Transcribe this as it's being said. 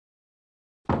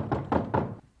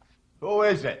Who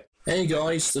is it? Hey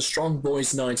guys, the Strong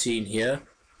Boys 19 here,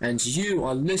 and you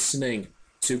are listening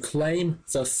to Claim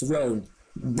the Throne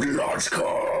Blodcast.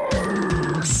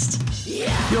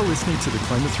 Yeah. You're listening to the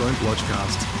Claim the Throne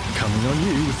Blodcast, coming on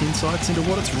you with insights into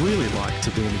what it's really like to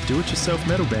be in a do-it-yourself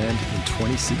metal band in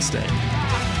 2016.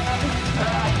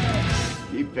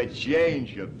 Keep the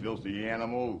change, you filthy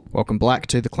animal. Welcome back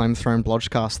to the Claim the Throne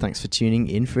Blodcast. Thanks for tuning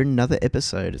in for another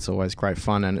episode. It's always great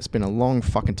fun, and it's been a long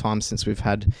fucking time since we've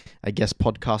had a guest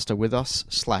podcaster with us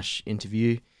 /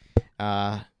 interview.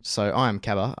 So I am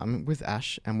Cabba. I'm with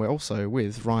Ash, and we're also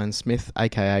with Ryan Smith,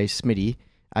 aka Smitty,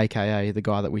 aka the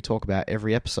guy that we talk about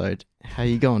every episode. How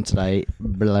you going today,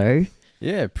 Blow?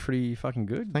 Yeah, pretty fucking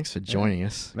good. Thanks for joining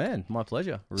us. Man, my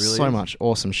pleasure. Really so much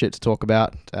awesome shit to talk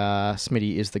about.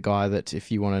 Smitty is the guy that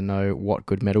if you want to know what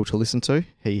good metal to listen to,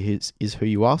 he is who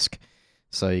you ask.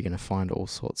 So you're going to find all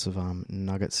sorts of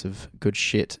nuggets of good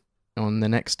shit on the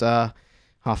next half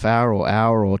hour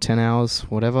or 10 hours,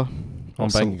 whatever. I'm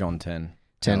banking on 10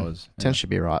 hours. 10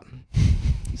 should be right.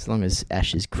 As long as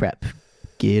Ash's crap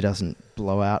gear doesn't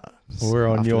blow out. Well, we're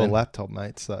on your then. laptop,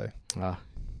 mate, so...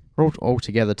 We're all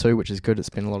together too, which is good. It's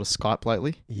been a lot of Skype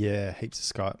lately. Yeah, heaps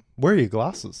of Skype. Where are your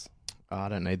glasses? I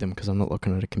don't need them because I'm not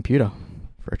looking at a computer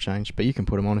for a change, but you can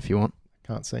put them on if you want.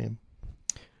 Can't see them.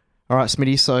 All right,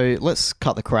 Smitty, so let's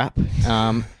cut the crap.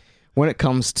 When it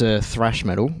comes to thrash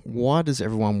metal, why does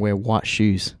everyone wear white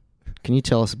shoes? Can you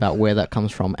tell us about where that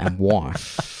comes from and why?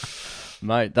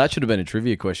 Mate, that should have been a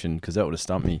trivia question because that would have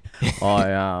stumped me.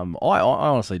 I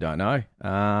honestly don't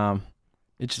know.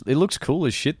 It looks cool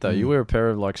as shit though. You wear a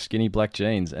pair of like skinny black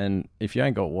jeans, and if you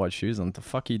ain't got white shoes on, what the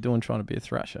fuck are you doing trying to be a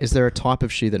thrasher? Is there a type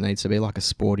of shoe that needs to be like a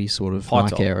sporty sort of high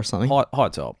Nike top or something? High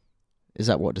top. Is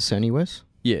that what Discerny wears?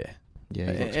 Yeah. Yeah,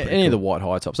 any of the white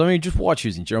high tops. I mean, just white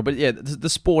shoes in general, but yeah, the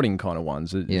sporting kind of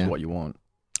ones is what you want.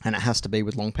 And it has to be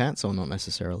with long pants or not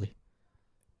necessarily?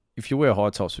 If you wear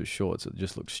high tops with shorts, it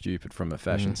just looks stupid from a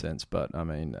fashion sense. But I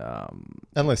mean,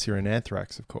 unless you're in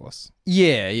Anthrax, of course.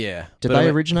 Yeah. Did they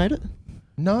originate it?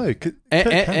 No,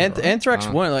 Anthrax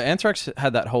weren't. Like, Anthrax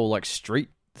had that whole like street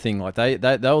thing. Like they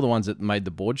were the ones that made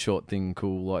the board short thing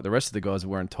cool. Like the rest of the guys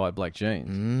were wearing tight black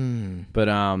jeans. But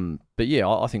yeah,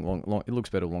 I think long it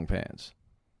looks better with long pants.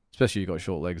 Especially if you got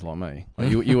short legs like me. Like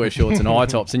you wear shorts and high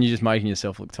tops, and you're just making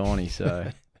yourself look tiny.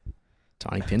 So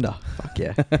tiny pinder, fuck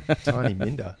yeah, tiny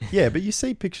minder. Yeah, but you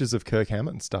see pictures of Kirk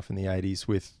Hammett and stuff in the 80s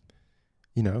with,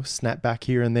 you know, snapback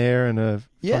here and there and a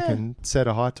fucking set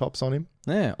of high tops on him.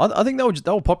 Yeah, I think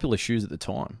they were popular shoes at the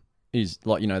time. Is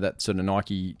like, you know, that sort of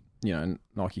Nike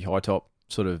high top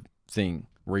sort of thing,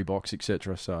 Reeboks,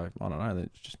 etc. So I don't know,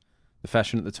 that's just the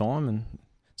fashion at the time and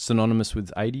synonymous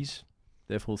with 80s,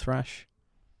 therefore thrash.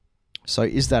 So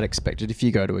is that expected? If you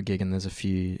go to a gig and there's a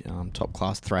few top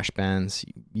class thrash bands,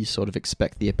 you sort of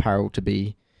expect the apparel to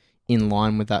be in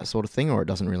line with that sort of thing, or it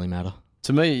doesn't really matter?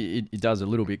 To me, it does a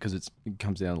little bit because it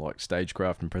comes down to like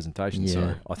stagecraft and presentation. Yeah.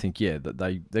 So I think, that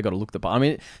they got to look the part. I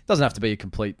mean, it doesn't have to be a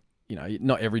complete, you know,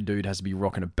 not every dude has to be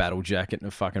rocking a battle jacket and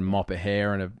a fucking mop of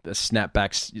hair and a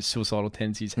snapback suicidal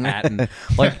tendencies hat. And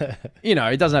like, you know,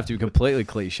 it doesn't have to be completely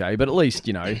cliche, but at least,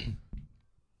 you know,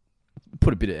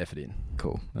 put a bit of effort in.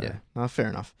 Cool. Yeah. Fair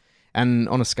enough. And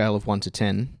on a scale of 1 to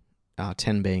 10,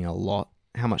 10 being a lot,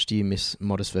 how much do you miss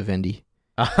Modus Vivendi?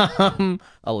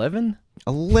 11?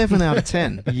 11 out of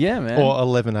 10. Yeah, man. Or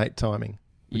 11/8 timing.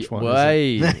 Which one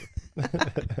is it?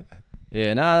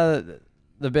 Yeah, no,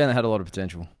 the band had a lot of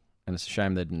potential, and it's a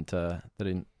shame they didn't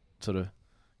sort of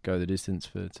go the distance.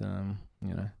 But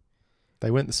you know,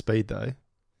 they went the speed though.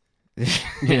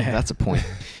 Yeah, that's a point.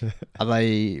 Are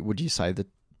they? Would you say that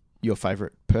your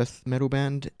favourite Perth metal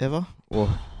band ever, or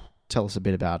tell us a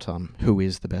bit about who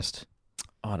is the best?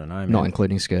 I don't know, man. Not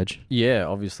including Scourge. Yeah,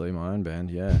 obviously my own band.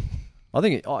 Yeah, I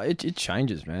think it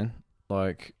changes, man.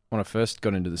 Like when I first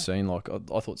got into the scene, like I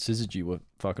thought Syzygy were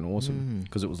fucking awesome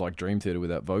because it was like Dream Theater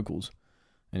without vocals.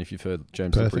 And if you've heard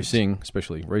James Slippery sing,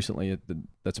 especially recently,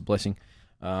 that's a blessing.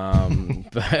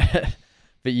 But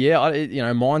yeah, you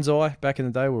know, Mind's Eye back in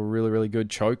the day were really, really good.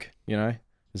 Choke, you know,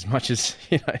 as much as,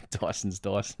 you know, Dyson's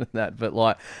Dyson and that, but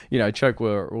like, you know, Choke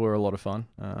were a lot of fun.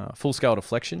 Full Scale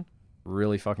Deflection,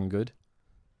 really fucking good.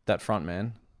 That front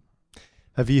man.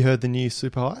 Have you heard the new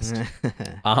Super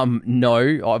Heist?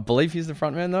 No, I believe he's the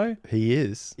front man though. He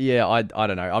is. Yeah, I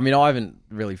don't know. I mean, I haven't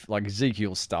really, like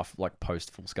Ezekiel's stuff, like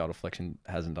post Full Scale Deflection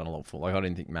hasn't done a lot for. Like, I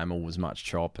didn't think Mammal was much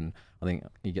chop, and I think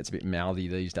he gets a bit mouthy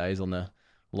these days on a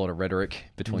lot of rhetoric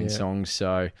between songs.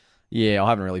 So yeah, I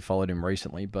haven't really followed him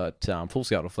recently, but Full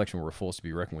Scale Deflection were a force to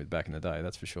be reckoned with back in the day,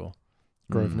 that's for sure.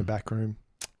 Grosvenor Backroom.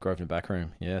 Grosvenor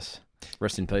Backroom, yes.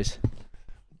 Rest in peace.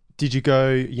 Did you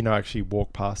go, actually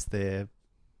walk past their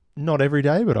not every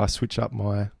day, but I switch up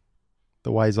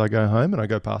the ways I go home, and I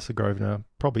go past the Grosvenor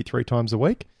probably 3 times a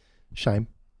week. Shame.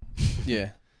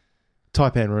 Yeah.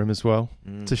 Taipan room as well.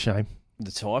 It's a shame.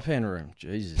 The Taipan room,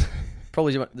 Jesus.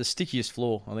 Probably the stickiest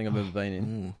floor I think I've ever been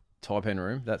in. Taipan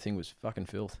room, that thing was fucking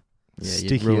filth. Yeah, you'd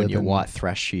Stickier ruin your than- white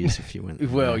thrash shoes if you went.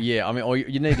 Well, yeah, I mean,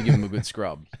 you need to give them a good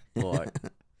scrub. Like,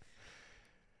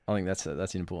 I think that's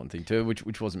an important thing too,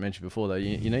 which wasn't mentioned before though.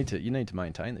 You need to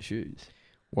maintain the shoes.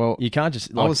 Well, You can't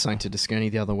just. I was saying to Desconi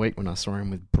the other week when I saw him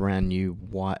with brand new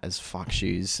white as fuck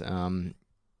shoes,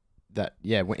 that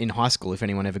in high school, if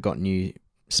anyone ever got new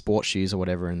sports shoes or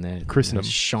whatever, and they're Christen them.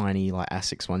 shiny like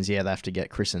Asics ones, they have to get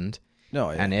christened,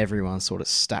 No, yeah. and everyone sort of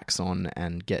stacks on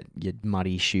and get your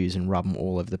muddy shoes and rub them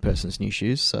all over the person's new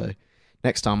shoes. So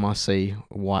next time I see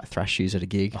white thrash shoes at a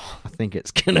gig, I think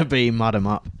it's gonna be mud 'em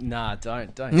up. Nah,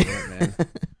 don't do it, man.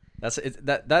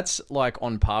 That's like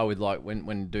on par with like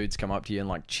when dudes come up to you and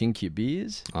like chink your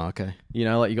beers. Oh, okay. You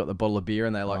know, like you got the bottle of beer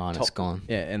and they like And it's gone.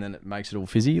 Yeah, and then it makes it all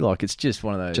fizzy. Like it's just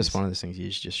one of those. Just one of those things you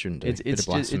just shouldn't do. It's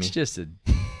just a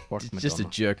Watch just a Madonna.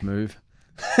 jerk move.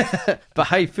 But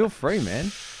hey, feel free,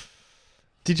 man.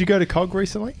 Did you go to COG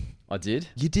recently? I did.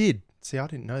 You did. See, I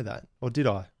didn't know that. Or did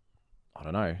I? I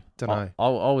don't know. Dunno. I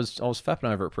was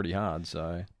fapping over it pretty hard.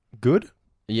 So Good?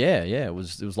 yeah. It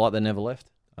was like they never left.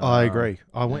 I agree.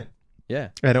 I went. Yeah.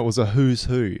 And it was a who's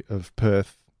who of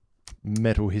Perth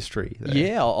metal history there.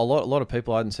 Yeah, a lot of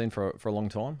people I hadn't seen for a long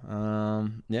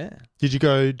time. Yeah. Did you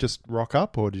go just rock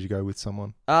up, or did you go with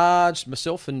someone? Just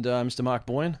myself and Mr. Mark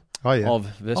Boyne Oh, yeah. of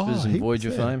Vespers he and was Voyager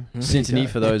there. fame. There you Symphony go.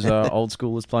 for those old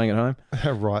schoolers playing at home.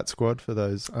 Riot Squad for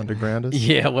those undergrounders.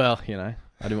 Yeah, well, you know,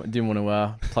 I didn't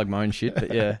want to plug my own shit,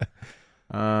 but yeah.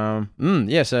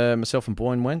 So myself and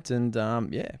Boyne went, and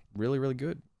really, really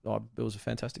good. It was a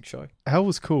fantastic show. That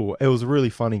was cool. It was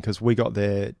really funny because we got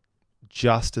there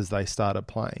just as they started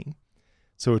playing.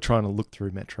 So we're trying to look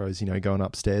through metros, going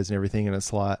upstairs and everything. And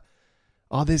it's like,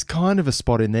 oh, there's kind of a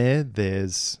spot in there.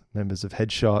 There's members of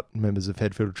Headshot, members of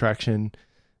Headfield Attraction.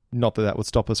 Not that would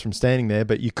stop us from standing there,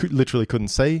 but you literally couldn't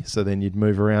see. So then you'd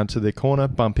move around to the corner,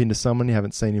 bump into someone you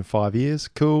haven't seen in 5 years.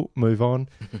 Cool, move on.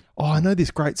 Oh, I know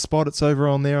this great spot. It's over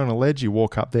on there on a ledge. You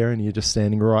walk up there and you're just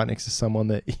standing right next to someone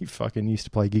that you fucking used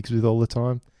to play gigs with all the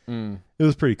time. It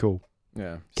was pretty cool.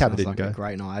 Yeah. Cap Sounds didn't like go. a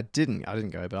great night. I didn't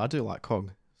go, but I do like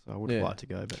COG, so I would have Yeah. liked to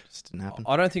go, but it just didn't happen.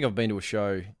 I don't think I've been to a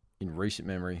show in recent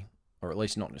memory, or at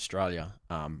least not in Australia,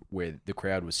 where the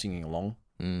crowd was singing along.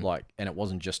 Like, and it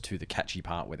wasn't just to the catchy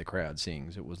part where the crowd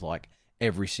sings. It was like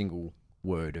every single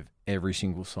word of every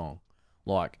single song.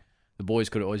 Like the boys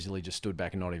could have easily just stood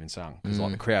back and not even sung because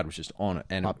like the crowd was just on it.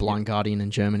 And Like Blind Guardian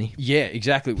in Germany. yeah,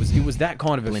 exactly. It was that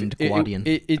kind of Blind it, Guardian.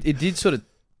 It did sort of.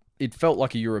 It felt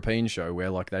like a European show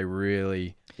where like they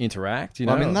really interact. You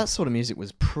know, I mean, that sort of music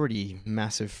was pretty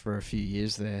massive for a few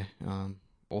years there,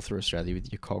 all through Australia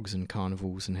with your COGs and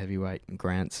carnivals and heavyweight and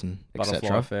grants and Butterfly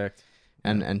etc. Effect.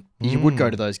 And you would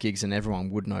go to those gigs and everyone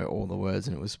would know all the words,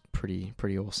 and it was pretty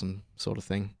awesome sort of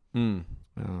thing.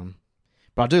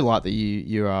 But I do like that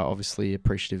you are obviously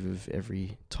appreciative of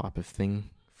every type of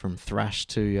thing, from thrash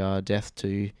to death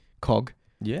to COG,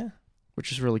 Yeah.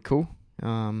 which is really cool.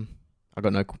 I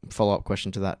got no follow-up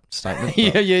question to that statement.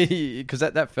 but, yeah, because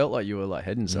that felt like you were like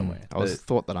heading somewhere. I was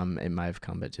thought that it may have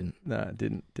come, but it didn't. No, it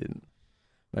didn't.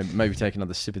 Maybe take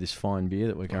another sip of this fine beer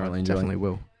that we're currently enjoying. Definitely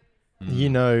will.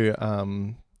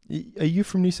 Are you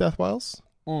from New South Wales?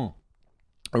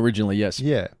 Originally, yes.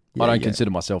 Yeah. I don't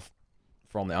consider myself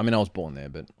from there. I mean, I was born there,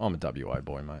 but I'm a WA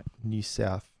boy, mate. New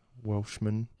South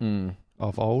Welshman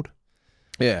of old.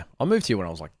 Yeah, I moved here when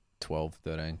I was like 12,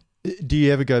 13. Do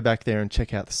you ever go back there and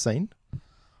check out the scene?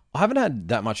 I haven't had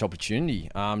that much opportunity.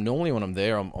 Normally when I'm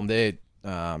there, I'm there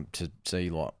to see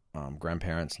like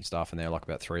grandparents and stuff, and they're like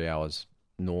about 3 hours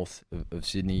north of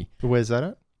Sydney. Where's that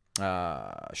at?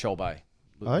 Shoal Bay.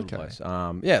 Okay. Place.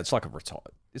 It's like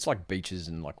it's like beaches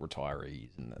and like retirees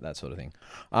and that sort of thing.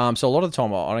 So a lot of the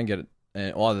time I don't get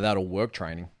it, either that or work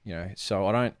training. So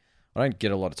I don't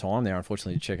get a lot of time there,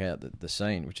 unfortunately, to check out the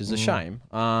scene, which is a shame.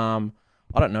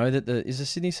 I don't know that is the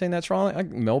Sydney scene that's right. I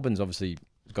think Melbourne's obviously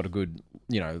got a good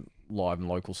live and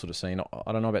local sort of scene.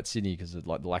 I don't know about Sydney because of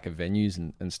like the lack of venues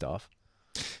and stuff.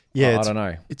 Yeah, I don't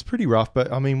know. It's pretty rough,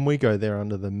 but I mean, we go there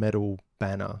under the metal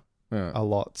banner Yeah. a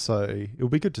lot, so it'll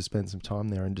be good to spend some time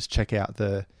there and just check out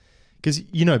because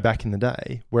back in the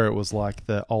day where it was like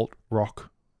the alt rock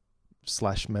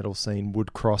 / metal scene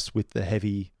would cross with the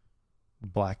heavy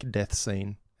black death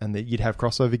scene, and that you'd have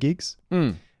crossover gigs,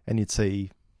 and you'd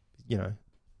see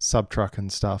Subtruck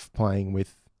and stuff playing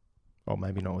with well,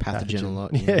 maybe not with pathogen a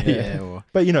lot. Yeah. Or,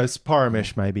 But, it's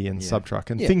pyromesh maybe and Yeah. subtruck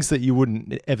and things that you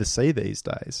wouldn't ever see these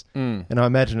days. And I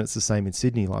imagine it's the same in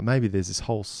Sydney. Like maybe there's this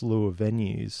whole slew of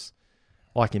venues.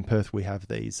 Like in Perth, we have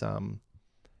these,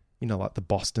 like the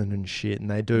Boston and shit, and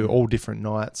they do all different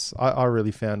nights. I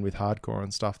really found with hardcore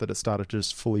and stuff that it started to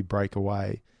just fully break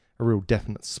away, a real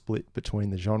definite split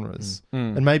between the genres.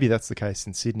 And maybe that's the case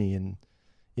in Sydney, and,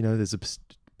 there's a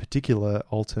particular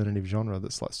alternative genre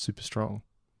that's like super strong.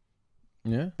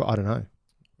 Yeah. But I don't know.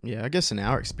 yeah, I guess in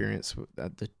our experience,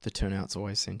 the turnouts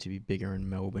always seem to be bigger in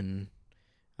Melbourne,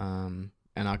 and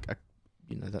I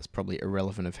that's probably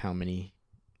irrelevant of how many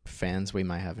fans we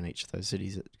may have in each of those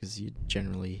cities, because you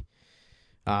generally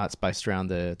it's based around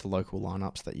the local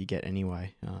lineups that you get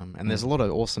anyway. And there's a lot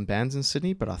of awesome bands in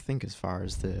Sydney, but I think as far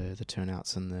as the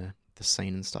turnouts and the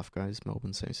scene and stuff goes,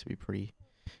 Melbourne seems to be pretty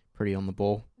on the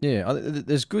ball. Yeah,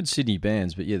 there's good Sydney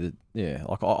bands, but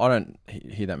like I don't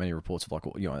hear that many reports of like,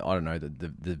 I don't know,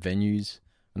 the venues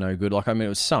are no good. Like, I mean, it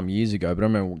was some years ago, but I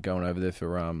remember going over there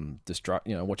for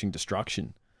watching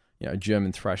Destruction,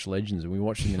 German thrash legends, and we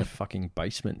watched them in a fucking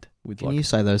basement with Can you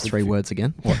say those three words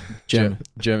again? What?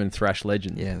 German thrash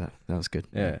legends. Yeah, that was good.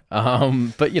 Yeah.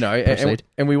 But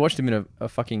and we watched them in a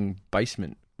fucking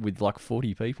basement with like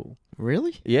 40 people.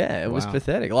 Really? Yeah, it was Wow.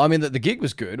 pathetic. Well, I mean, the gig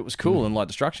was good. It was cool, and like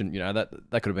Destruction, that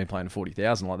could have been playing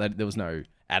 40,000. Like that, there was no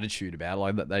attitude about it.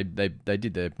 Like they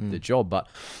did their job. But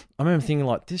I remember thinking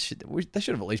like, they should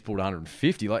have at least pulled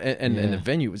 150. Like, and the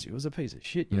venue was a piece of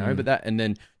shit, But that, and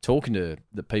then talking to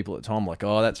the people at the time, like,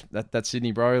 oh, that's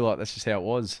Sydney, bro. Like that's just how it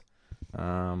was. I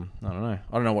don't know.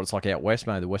 I don't know what it's like out west,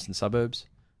 maybe the western suburbs.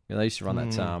 They used to run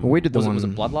that. Well, we did the was one.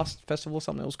 It Bloodlust Festival or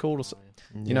something it was called?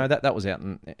 Or that was out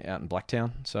in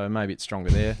Blacktown. So maybe it's stronger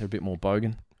there. They're a bit more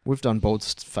bogan. We've done Bald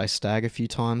Face Stag a few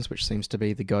times, which seems to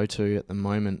be the go-to at the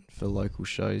moment for local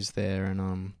shows there.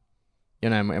 And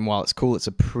and while it's cool, it's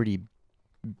a pretty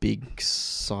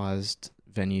big-sized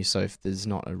venue. So if there's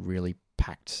not a really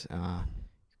packed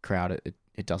crowd,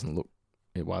 it doesn't look.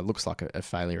 It looks like a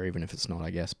failure, even if it's not, I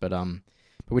guess. But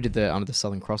we did the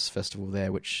Southern Cross Festival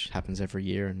there, which happens every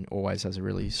year and always has a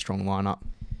really strong lineup.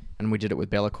 And we did it with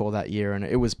Bellacore that year, and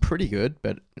it was pretty good,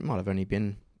 but it might have only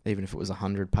been, even if it was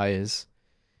 100 payers.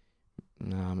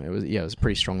 It was a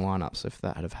pretty strong lineup. So if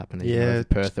that had have happened in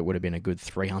Perth, it would have been a good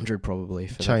 300 probably.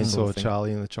 For Chainsaw that sort of thing.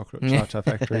 Charlie and the Chocolate Chai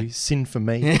Factory, Sin for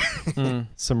Me.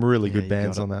 Some really good you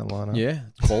bands got on that lineup. Yeah,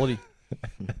 it's quality.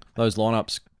 Those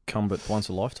lineups come but once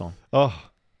a lifetime. Oh,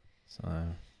 So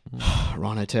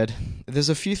Rhino Ted. There's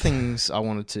a few things I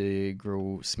wanted to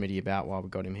grill Smitty about while we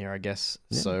got him here, I guess.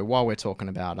 Yeah. So while we're talking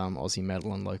about Aussie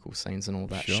metal and local scenes and all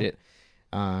that Sure. shit,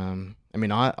 I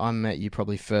mean, I met you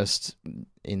probably first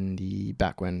in the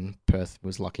back when Perth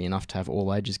was lucky enough to have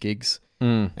all ages gigs,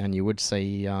 and you would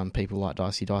see people like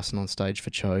Dicey Dyson on stage for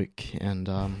Choke and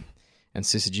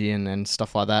Syzygy and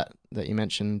stuff like that you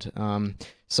mentioned.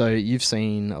 So you've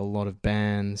seen a lot of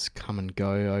bands come and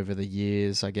go over the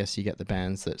years. I guess you get the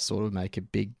bands that sort of make a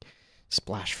big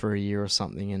splash for a year or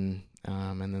something, and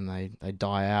then they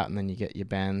die out, and then you get your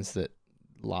bands that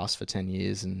last for 10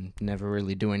 years and never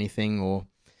really do anything, or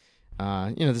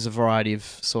there's a variety of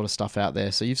sort of stuff out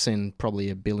there. So you've seen probably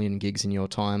a billion gigs in your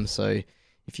time. So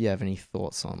if you have any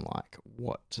thoughts on like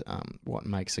what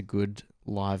makes a good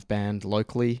live band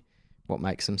locally, what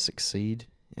makes them succeed,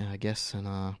 I guess,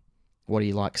 and what do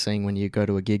you like seeing when you go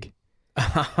to a gig?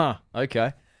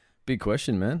 Okay, big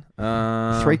question, man.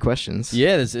 3 questions.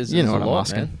 Yeah, there's you know a what I'm lot,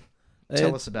 asking. man.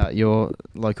 Tell us about your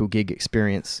local gig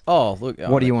experience. Oh, look.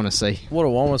 What do you want to see? What do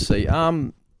I want to see? I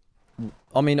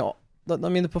mean,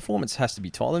 the performance has to be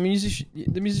tight. The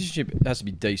musicianship has to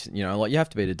be decent. Like you have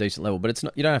to be at a decent level, but it's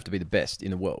not. You don't have to be the best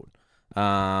in the world.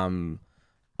 I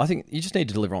think you just need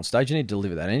to deliver on stage. You need to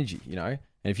deliver that energy.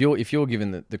 And if you're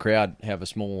giving the crowd, however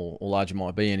small or large it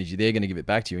might be, energy, they're going to give it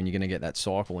back to you, and you're going to get that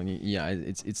cycle. And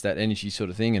it's that energy sort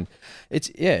of thing. And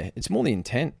it's more the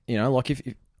intent. Like if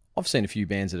I've seen a few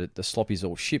bands that the sloppy's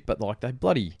all shit, but like they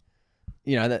bloody.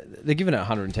 They're giving it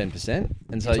 110%,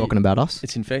 and so Talking about us?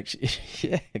 It's infectious.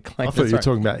 Yeah, I thought you were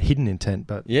talking about hidden intent,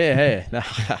 but yeah.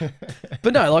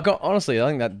 But no, like honestly, I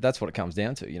think that's what it comes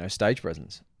down to. Stage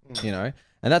presence. And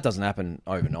that doesn't happen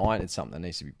overnight. It's something that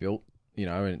needs to be built.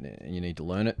 And you need to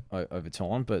learn it over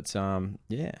time. But I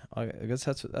guess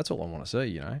that's all I want to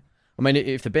see. I mean,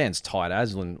 if the band's tight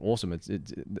as and awesome,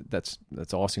 that's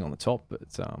icing on the top. But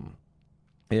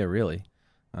really.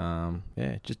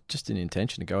 Just an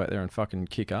intention to go out there and fucking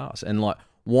kick ass and like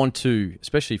want to,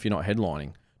 especially if you're not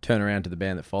headlining, turn around to the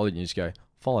band that followed you and just go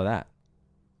follow that.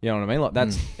 You know what I mean? Like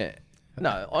that's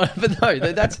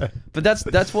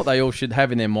that's what they all should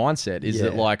have in their mindset is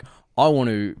that like I want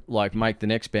to like make the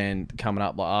next band coming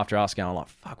up like after us going like,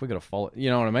 fuck, we got to follow. You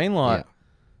know what I mean? Like,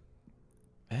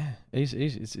 yeah,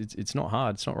 it's not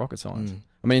hard. It's not rocket science.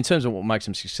 I mean, in terms of what makes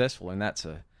them successful, and that's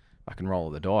a fucking roll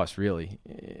of the dice, really.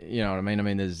 You know what I mean? I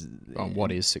mean, there's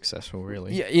what is successful,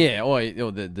 really? Yeah.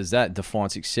 Or there's that define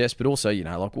success, but also, you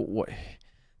know, like what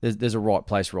there's a right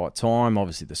place, right time.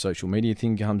 Obviously, the social media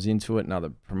thing comes into it, and other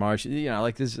promotion. You know,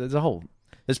 like there's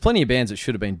plenty of bands that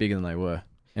should have been bigger than they were,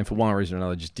 and for one reason or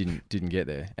another, just didn't get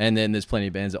there. And then there's plenty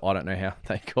of bands that I don't know how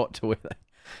they got to where they.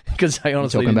 Because they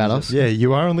honestly talking about us. Yeah,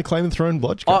 you are on the Claim the Throne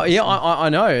Blodgecast. Oh yeah, I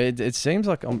know. It seems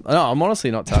like I'm honestly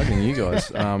not targeting you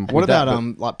guys. What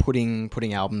about like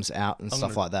putting albums out and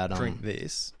stuff like that? Drink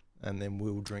this, and then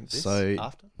we'll drink this so,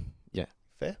 after. Yeah,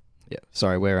 fair. Yeah.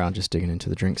 Sorry, we're just digging into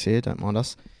the drinks here. Don't mind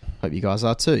us. Hope you guys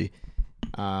are too.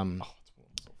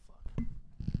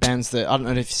 Bands that I don't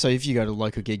know if you go to a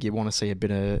local gig, you want to see a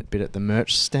bit at the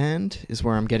merch stand is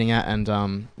where I'm getting at,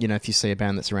 and you know, if you see a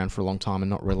band that's around for a long time and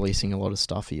not releasing a lot of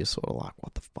stuff, you're sort of like,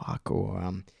 what the fuck? Or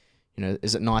you know,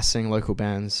 is it nice seeing local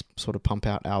bands sort of pump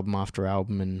out album after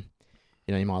album, and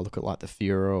you know, you might look at like the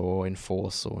Fura or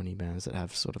Enforce or any bands that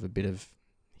have sort of a bit of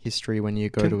history when you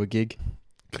go to a gig.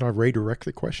 Can I redirect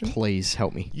the question? Please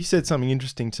help me. You said something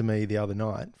interesting to me the other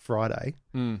night, Friday.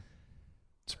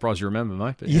 Surprised you remember,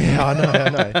 mate. But yeah, I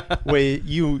know. Where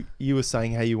you were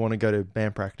saying how you want to go to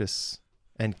band practice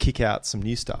and kick out some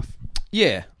new stuff.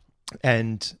 Yeah.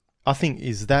 And I think,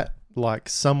 is that like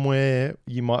somewhere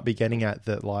you might be getting at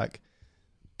that, like,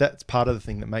 that's part of the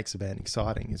thing that makes a band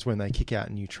exciting is when they kick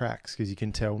out new tracks, because you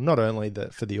can tell not only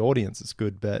that for the audience it's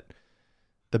good, but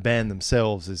the band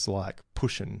themselves is like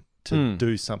pushing to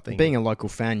do something. Being a local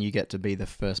fan, you get to be the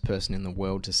first person in the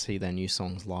world to see their new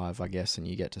songs live, I guess, and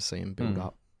you get to see them build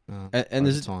up. And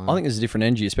there's, I think there's a different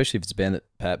energy, especially if it's a band that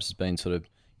perhaps has been sort of,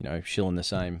 you know, shilling the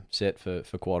same set for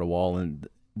quite a while, and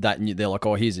that they're like,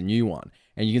 oh, here's a new one,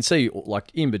 and you can see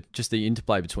like just the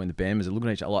interplay between the band members, they're looking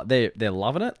at each other like they're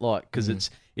loving it, like because it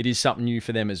is something new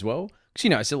for them as well. Because you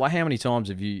know, so like how many times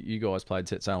have you guys played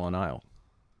Set Sail on Ale?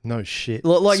 No shit.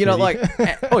 Like, you know, like,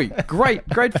 oh,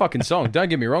 great fucking song. Don't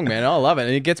get me wrong, man. I love it.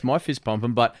 And it gets my fist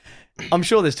pumping, but I'm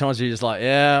sure there's times where you're just like,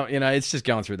 yeah, you know, it's just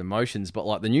going through the motions. But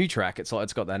like the new track, it's like,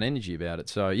 it's got that energy about it.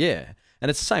 So yeah.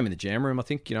 And it's the same in the jam room. I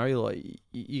think, you know, like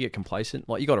you get complacent.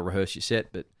 Like you got to rehearse your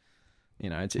set, but you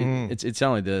know, it's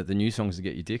only the new songs that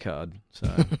get your dick hard. So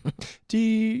do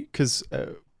you, because,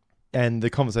 and the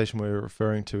conversation we're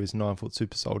referring to is 9 Foot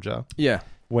Super Soldier. Yeah.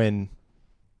 When,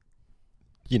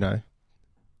 you know,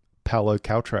 Paolo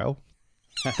Caltrail.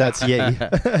 That's Yee.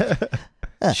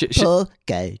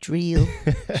 Okay, drill.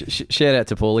 Shout out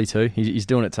to Paulie too. He's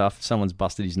doing it tough. Someone's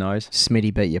busted his nose.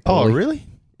 Smitty beat you, Oh, Paulie. really?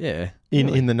 Yeah.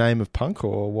 In the name of punk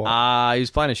or what? He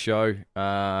was playing a show,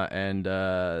 and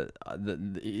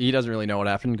he doesn't really know what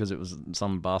happened because it was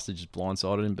some bastard just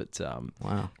blindsided him. But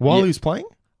Wow. While he was playing?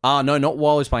 No, not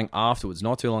while he was playing. Afterwards,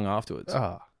 not too long afterwards.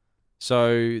 Ah.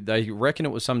 So they reckon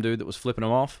it was some dude that was flipping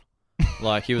him off.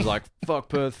 Like he was like, "Fuck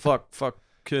Perth, fuck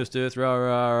cursed Earth, rah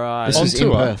rah rah." This was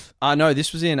in Perth. No,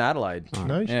 this was in Adelaide.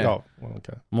 No, Yeah. oh, well,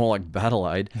 okay. More like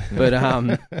Battleade. But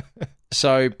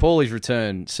so Paulie's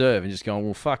return serve and just going,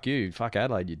 well, fuck you, fuck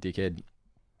Adelaide, you dickhead.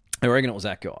 I reckon it was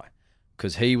that guy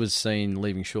because he was seen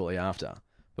leaving shortly after.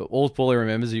 But all Paulie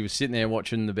remembers, he was sitting there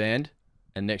watching the band,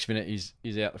 and next minute he's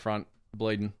out the front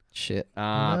bleeding. Shit.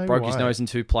 Broke his nose in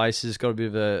 2 places, got a bit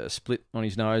of a split on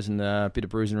his nose and a bit of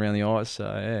bruising around the eyes. So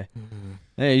yeah,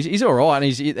 yeah, he's all right.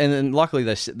 And then luckily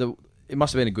it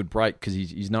must have been a good break because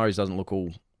his nose doesn't look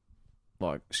all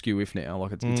like skew-if now.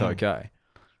 Like it's okay.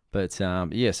 But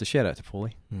yeah, so shout out to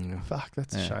Paulie. Fuck,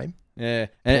 that's a shame. Yeah,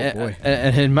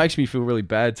 and it makes me feel really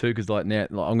bad too because like now I'm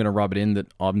going to rub it in that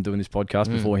I'm doing this podcast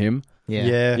before him.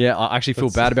 Yeah. I actually feel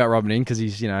bad about rubbing it in because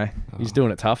he's he's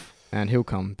doing it tough. And he'll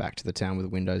come back to the town with the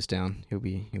windows down. He'll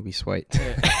be sweet.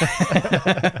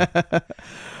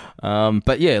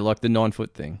 But yeah, like the 9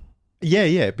 foot thing.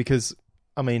 Yeah, because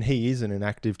I mean he is in an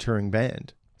active touring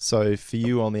band. So for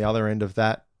you on the other end of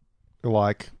that,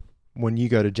 like when you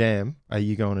go to jam, are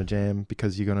you going to jam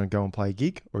because you're going to go and play a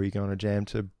gig, or are you going to jam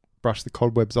to brush the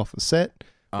cobwebs off the set?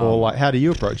 Or like, how do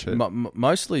you approach it?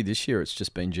 Mostly this year, it's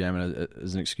just been jamming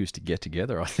as an excuse to get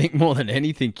together. I think more than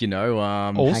anything, you know.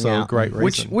 Also, a great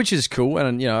reason, which is cool,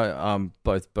 and you know,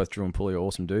 both Drew and Paulie are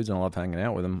awesome dudes, and I love hanging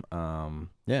out with them.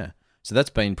 Yeah, so that's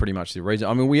been pretty much the reason.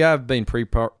 I mean, we have been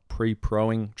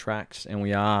pre-proing tracks, and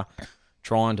we are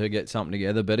trying to get something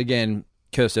together. But again,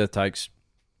 Cursed Earth takes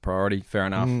priority. Fair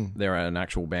enough. They're an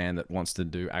actual band that wants to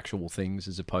do actual things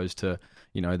as opposed to,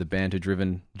 you know, the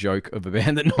banter-driven joke of a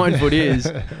band that 9 foot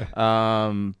is.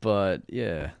 But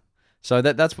yeah, So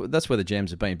that's where the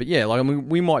jams have been. But yeah, like I mean,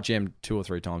 we might jam 2 or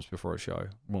 3 times before a show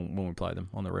when we play them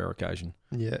on the rare occasion.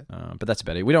 Yeah. But that's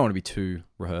about it. We don't want to be too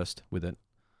rehearsed with it.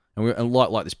 And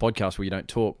like this podcast where you don't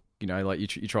talk, you know, like you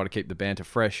try to keep the banter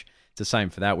fresh. It's the same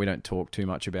for that. We don't talk too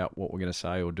much about what we're going to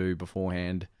say or do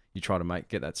beforehand. You try to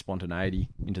get that spontaneity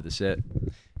into the set.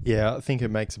 Yeah, I think it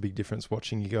makes a big difference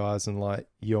watching you guys and like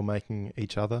you're making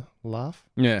each other laugh.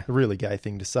 Yeah. A really gay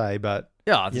thing to say, but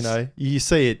Yeah, you know, you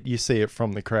see it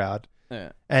from the crowd.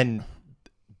 Yeah. And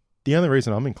the only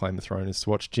reason I'm in Claim the Throne is to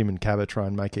watch Jim and Cabba try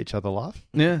and make each other laugh.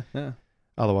 Yeah, yeah.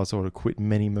 Otherwise, I would have quit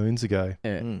many moons ago.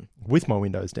 Yeah. With my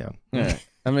windows down. Yeah.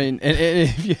 I mean, and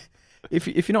if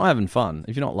you're not having fun,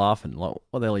 if you're not laughing, like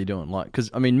what the hell are you doing? Like, because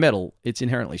I mean, metal, it's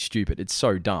inherently stupid. It's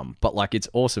so dumb, but like it's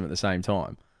awesome at the same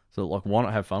time. So like, why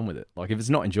not have fun with it? Like, if it's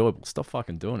not enjoyable, stop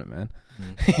fucking doing it, man.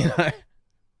 You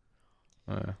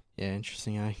know? Yeah,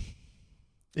 interesting, eh?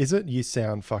 Is it? You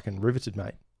sound fucking riveted,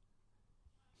 mate.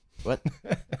 What?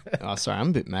 Oh, sorry, I'm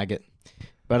a bit maggot.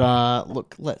 But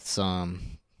look, let's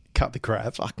Cut the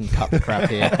crap. fucking cut the crap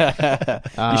here.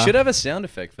 You should have a sound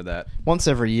effect for that, Once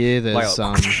every year, there's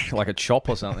like a chop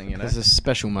or something. You know, there's a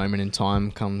special moment in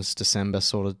time, comes December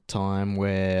sort of time,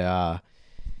 where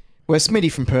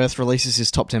Smitty from Perth releases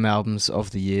his top 10 albums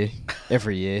of the year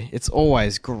every year. It's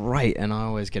always great, and I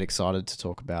always get excited to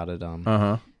talk about it.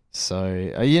 So,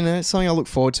 you know, it's something I look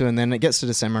forward to, and then it gets to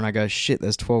December and I go, shit,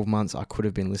 there's 12 months I could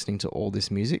have been listening to all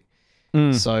this music.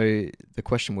 So the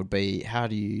question would be, how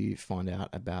do you find out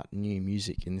about new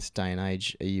music in this day and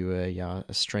age? Are you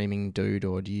a streaming dude,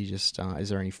 or do you just, is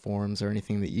there any forums or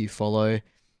anything that you follow?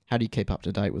 How do you keep up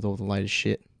to date with all the latest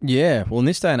shit? Yeah, well, in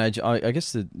this day and age, I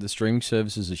guess the streaming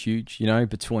services are huge, you know,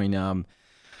 between, I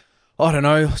don't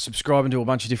know, subscribing to a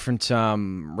bunch of different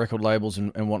record labels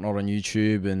and whatnot on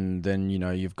YouTube, and then, you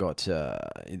know, you've got,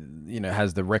 you know,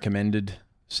 has the recommended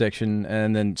section,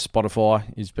 and then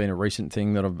Spotify has been a recent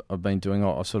thing that I've been doing.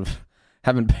 I sort of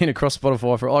haven't been across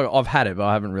Spotify I've had it, but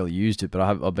I haven't really used it, but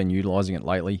I've been utilising it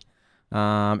lately.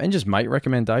 And just mate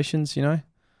recommendations, you know.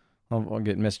 I'll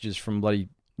get messages from the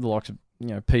likes of, you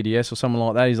know, PDS or someone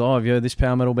like that. He's like, oh, have you heard this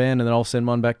power metal band? And then I'll send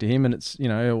one back to him, and it's, you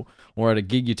know, or at a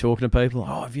gig you're talking to people,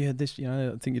 oh, have you heard this? You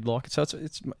know, I think you'd like it. So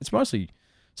it's mostly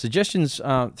suggestions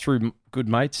through good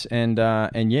mates, and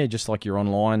yeah, just like your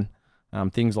online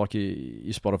things like your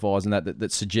Spotify's and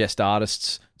that suggest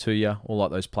artists to you, or like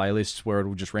those playlists where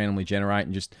it'll just randomly generate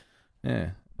and just, yeah.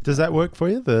 Does that work for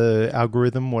you, the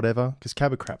algorithm, whatever? Because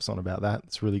Cabba crap's on about that.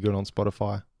 It's really good on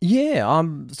Spotify. Yeah,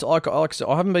 so like I said,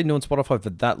 I haven't been doing Spotify for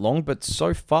that long, but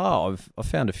so far I've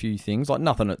found a few things, like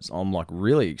nothing that I'm like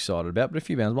really excited about, but a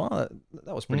few bands, well,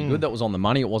 that was pretty good. That was on the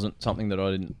money. It wasn't something that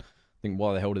I didn't think,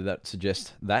 why the hell did that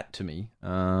suggest that to me?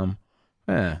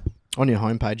 Yeah. On your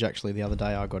homepage, actually, the other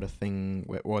day, I got a thing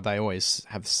where they always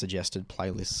have suggested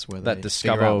playlists where that they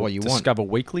figure out what you want. Discover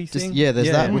Weekly thing? There's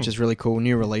that, which is really cool.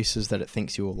 New releases that it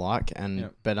thinks you will like.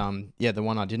 But the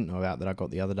one I didn't know about that I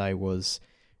got the other day was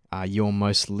your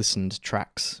most listened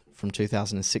tracks from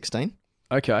 2016.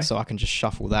 Okay. So I can just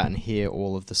shuffle that and hear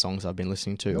all of the songs I've been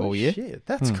listening to all year. Shit,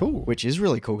 that's cool. Which is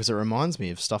really cool because it reminds me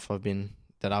of stuff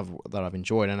that I've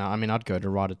enjoyed. And I mean, I'd go to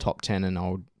write a top 10 and I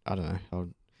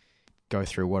would go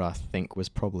through what I think was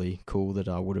probably cool that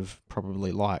I would have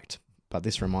probably liked, but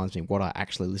this reminds me what I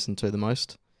actually listened to the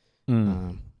most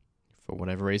for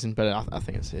whatever reason. But I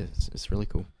think it's really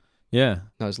cool. Yeah,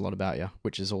 knows a lot about you,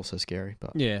 which is also scary.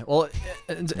 But yeah, well,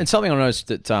 and something I noticed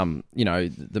that you know,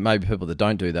 that maybe people that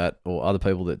don't do that, or other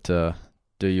people that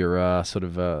do your sort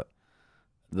of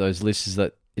those lists, is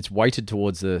that it's weighted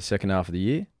towards the second half of the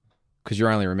year because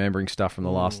you're only remembering stuff from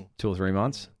the last 2 or 3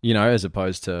 months, you know, as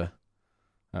opposed to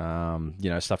you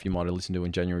know, stuff you might have listened to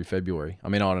in January, February. I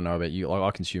mean, I don't know about you. Like,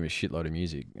 I consume a shitload of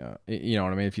music. You know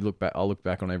what I mean? If you look back, I look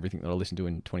back on everything that I listened to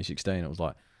in 2016. It was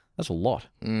like, that's a lot.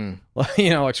 Like, you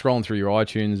know, like scrolling through your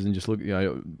iTunes and just look, you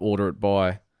know, order it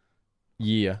by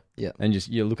year. Yeah. And just,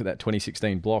 you look at that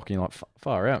 2016 block and you're like,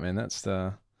 far out, man. That's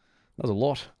a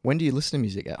lot. When do you listen to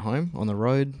music? At home? On the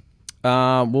road?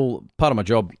 Well, part of my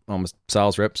job, I'm a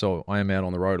sales rep, so I am out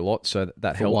on the road a lot. So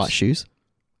that helps. White shoes?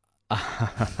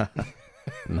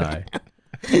 No.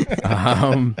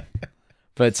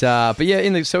 But yeah,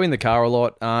 in the car a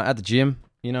lot, at the gym,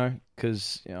 you know,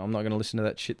 because, you know, I'm not going to listen to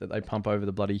that shit that they pump over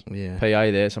the bloody PA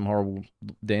there, some horrible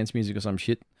dance music or some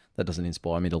shit that doesn't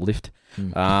inspire me to lift.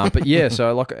 But yeah,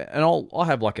 so like, and I'll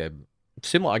have like a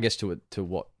similar, I guess, to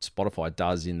what Spotify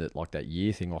does in that, like that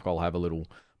year thing. Like, I'll have a little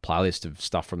playlist of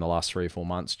stuff from the last 3 or 4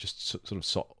 months, just sort of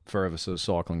forever sort of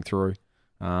cycling through.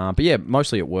 But yeah,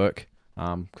 mostly at work,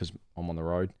 because I'm on the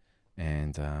road.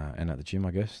 And at the gym,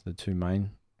 I guess, the 2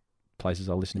 main places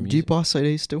I listen to music. Do you buy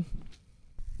CDs still?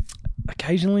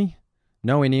 Occasionally.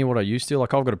 nowhere near what I used to.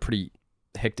 Like I've got a pretty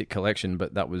hectic collection,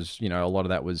 but that was, a lot of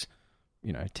that was,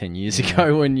 10 years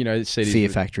ago when, CDs. Fear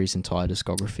Factory's entire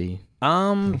discography.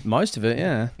 Most of it,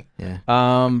 yeah. Yeah.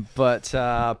 But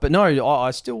no,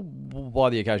 I still buy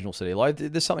the occasional CD. Like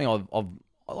there's something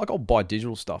I'll buy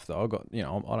digital stuff though. I got, I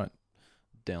don't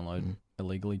download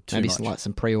illegally too Maybe much. like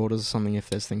some pre-orders or something if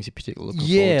there's things you particularly looking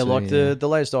Yeah, forward to. like the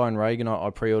latest Iron Reagan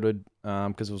I pre-ordered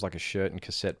because it was like a shirt and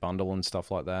cassette bundle and stuff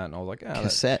like that, and I was like,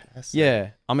 cassette. Yeah,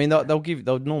 I mean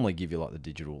they'll normally give you like the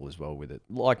digital as well with it,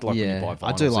 like when you buy vinyls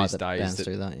I do like these that days. bands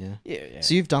do that. Yeah. Yeah.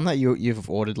 So you've done that. You've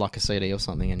ordered like a CD or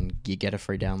something, and you get a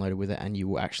free downloader with it, and you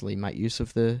will actually make use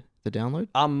of the download.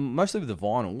 Mostly with the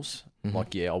vinyls. Mhm.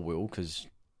 Like I will, because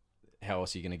how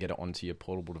else are you going to get it onto your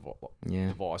portable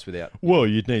device without? Well,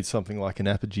 you'd need something like an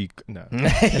Apogee. No.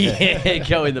 Yeah,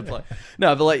 go in the play.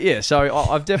 No, but so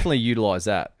I've definitely utilised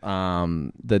that,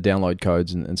 the download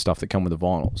codes and stuff that come with the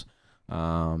vinyls.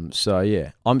 So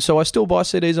I still buy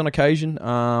CDs on occasion.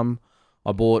 I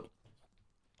bought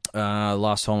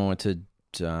last time I went to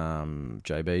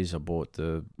JB's, I bought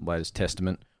the latest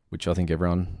Testament, which I think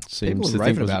everyone seems to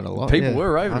think was about it a lot. People yeah.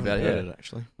 were raving I haven't about it. heard Yeah, it,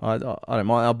 actually. I don't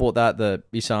mind. I bought the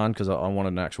Isan because I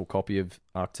wanted an actual copy of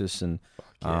Arctis and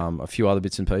a few other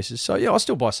bits and pieces. So yeah, I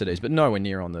still buy CDs, but nowhere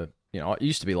near on the. It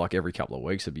used to be like every couple of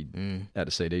weeks I'd be at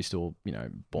a CD store,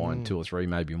 buying 2 or 3,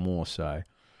 maybe more. So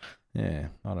yeah,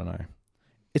 I don't know.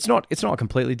 It's not a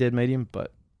completely dead medium,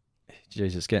 but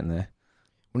geez, it's getting there.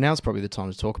 Well, now's probably the time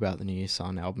to talk about the new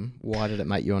Sun album. Why did it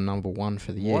make your number 1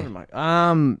 for the year? What am I?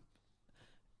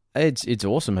 It's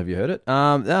awesome. Have you heard it?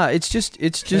 It's just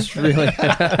really.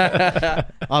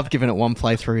 I've given it one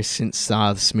playthrough since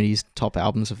Smitty's top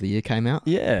albums of the year came out.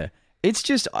 Yeah, it's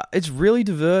really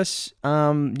diverse.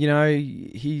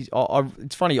 It's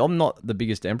funny. I'm not the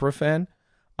biggest Emperor fan,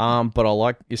 but I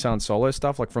like Isan's solo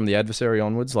stuff, like from The Adversary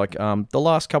onwards. Like the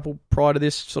last couple prior to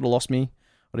this sort of lost me.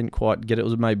 I didn't quite get it. It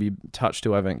was maybe a touch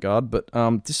too avant-garde, but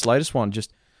this latest one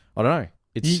just, I don't know.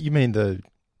 It's You mean the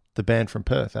band from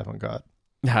Perth, Avant-Garde?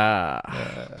 nice.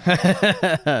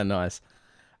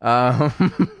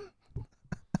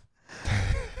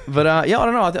 But I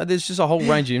don't know. There's just a whole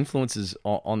range of influences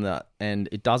on that, and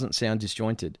it doesn't sound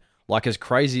disjointed. Like as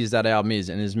crazy as that album is,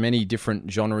 and as many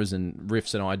different genres and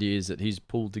riffs and ideas that he's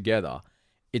pulled together,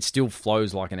 it still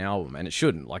flows like an album, and it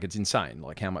shouldn't. Like it's insane,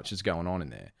 like how much is going on in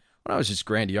there. Well, it was just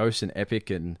grandiose and epic,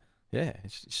 and yeah,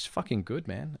 it's just fucking good,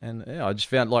 man. And yeah, I just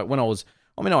found like when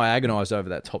I agonised over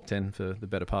that top 10 for the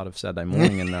better part of Saturday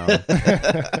morning, and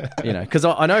because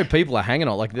I know people are hanging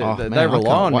on, like they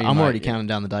rely on me. I'm already counting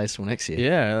down the days till next year.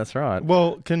 Yeah, that's right.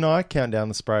 Well, can I count down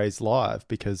the sprays live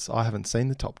because I haven't seen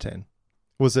the top 10?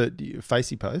 Was it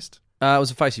Facey post? It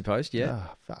was a Facey post, yeah.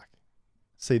 Ah, fuck.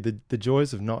 See, the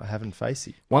joys of not having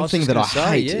Facey. One thing that I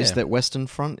hate yeah. is that Western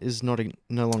Front is no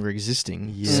longer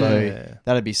existing. Yeah. So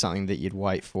that'd be something that you'd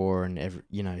wait for, and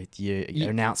you're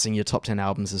announcing your top 10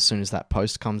 albums as soon as that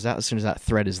post comes out, as soon as that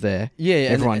thread is there. Yeah,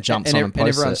 everyone jumps on and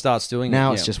posts everyone it. starts doing it. Now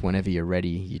yeah. it's just whenever you're ready,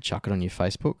 you chuck it on your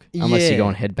Facebook. Unless you go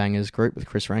on Headbangers group with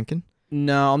Chris Rankin.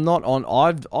 No, I'm not on.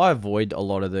 I avoid a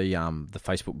lot of the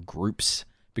Facebook groups,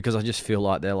 because I just feel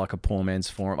like they're like a poor man's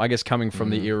forum. I guess coming from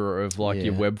the era of like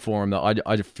your web forum, that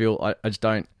I just feel I just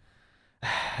don't.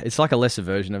 It's like a lesser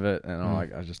version of it, and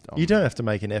You don't have to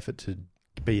make an effort to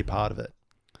be a part of it.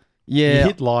 Yeah, you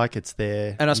hit like, it's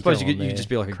there. And I suppose go you on could there, just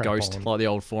be like a crap ghost, on. like the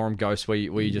old forum ghost, where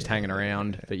you're just hanging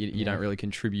around, but you don't really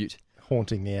contribute.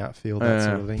 Haunting the outfield, that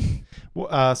sort of thing.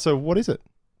 Well, so what is it?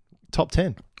 Top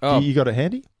 10. You got it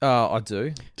handy? I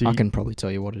do. I can probably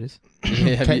tell you what it is.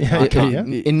 Yeah,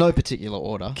 In no particular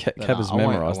order. Kev has I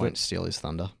memorised won't it. steal his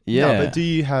thunder. Yeah, No, but do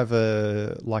you have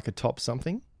a top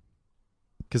something?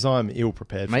 Because I'm ill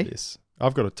prepared for Me? this.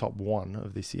 I've got a top 1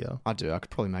 of this year. I do. I could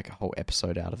probably make a whole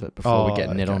episode out of it before we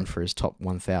get Ned okay. on for his top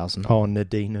 1,000. Oh,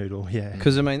 Nadine Noodle, yeah.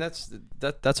 because I mean that's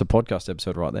a podcast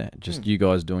episode right there. Just you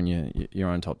guys doing your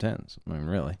own top 10s. I mean,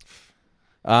 really.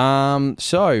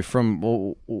 So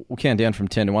we'll count down from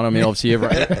 10 to 1. I mean, obviously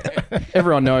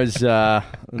everyone knows the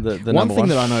One thing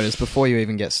that I noticed before you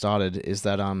even get started is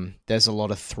that there's a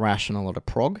lot of thrash and a lot of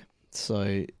prog.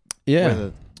 So yeah,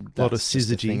 whether A lot of that's just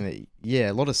the syzygy. thing that-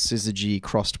 a lot of syzygy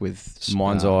crossed with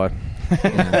Mind's Eye.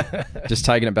 Just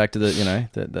taking it back to the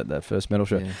that first metal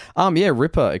show. Yeah.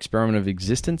 Ripper, Experiment of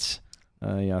Existence,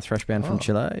 a thrash band from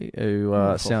Chile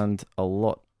who sound a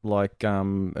lot like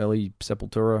early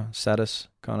Sepultura, Sadis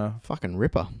kind of. Fucking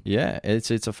Ripper. Yeah,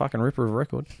 it's a fucking ripper of a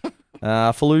record.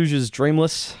 Fallujah's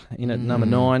Dreamless in at number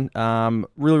 9.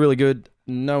 Really, really good.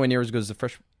 Nowhere near as good as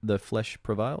The Flesh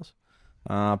Prevails,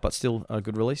 but still a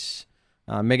good release.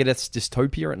 Megadeth's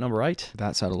Dystopia at number 8.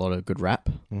 That's had a lot of good rap.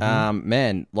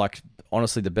 Man, like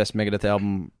honestly, the best Megadeth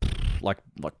album like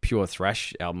pure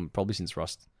thrash album probably since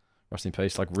Rust in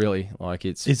Peace. Like really, like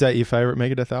it's. Is that your favorite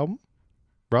Megadeth album?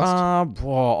 Rust?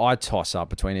 Well, I toss up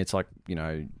between it's like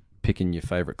picking your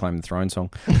favorite Claim the Throne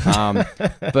song,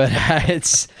 but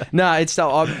it's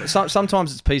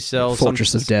sometimes it's Peace Cell,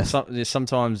 Fortress of Death.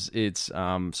 Sometimes it's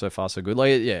So Far So Good.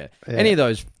 Like any of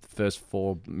those first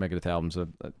 4 Megadeth albums are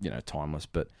timeless,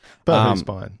 but who's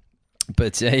fine.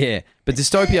 But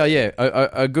Dystopia,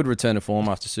 a good return to form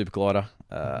after Super Collider.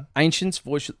 Ancients,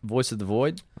 Voice of the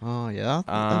Void. Oh yeah,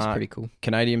 that's pretty cool.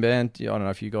 Canadian band. I don't know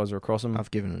if you guys are across them.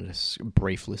 I've given it a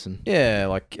brief listen. Yeah,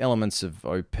 like elements of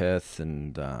Opeth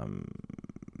and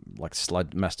like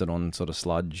Mastodon sort of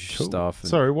sludge stuff.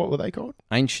 Sorry, what were they called?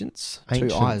 Ancients.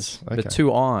 Two eyes. Okay. But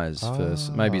 2 eyes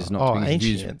first. Maybe it's not to be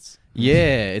confused. Ancients.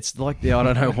 Yeah, it's like I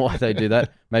don't know why they do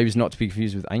that. Maybe it's not to be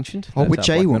confused with Ancient. Oh, That's which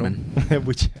our A black woman?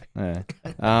 Which? metal.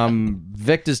 Yeah.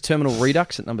 Vector's Terminal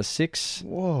Redux at number 6.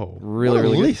 Whoa, Really, what a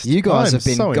really good. list. You guys I'm have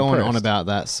been so going on impressed. about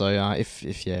that. So if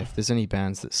there's any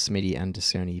bands that Smitty and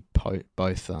Discerny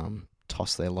both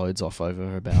toss their loads off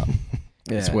over about,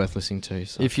 it's Yeah. worth listening to.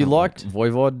 So If you liked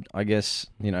Voivod, I guess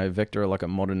Vector are like a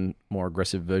modern, more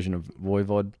aggressive version of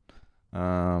Voivod.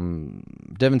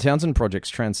 Devin Townsend Project's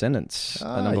Transcendence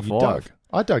at number 5.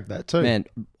 I dug that too. Man,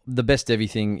 the best Devy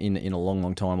thing in a long,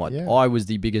 long time. Like Yeah. I was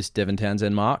the biggest Devin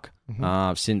Townsend mark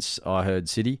Mhm. since I heard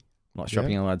City, like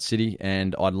Shopping Yeah. Allowed City,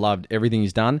 and I loved everything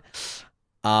he's done.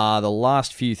 The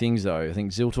last few things though, I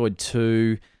think Ziltoid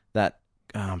 2, that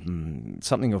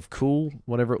something of Cool,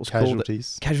 whatever it was called.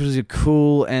 Casualties. Casualties are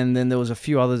cool, and then there was a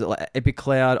few others like Epic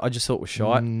Cloud. I just thought was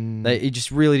shite. It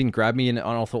just really didn't grab me, and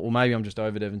I thought, well, maybe I'm just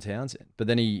over Devin Townsend. But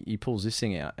then he pulls this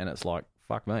thing out, and it's like,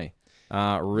 fuck me,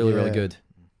 really Yeah. good.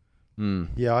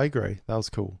 Yeah, I agree. That was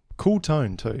cool. Cool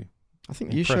tone too. I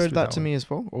think you Impressed showed with that that to one. me as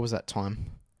well, or was that Time?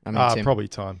 I mean, Tim. Probably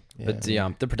Time. Yeah.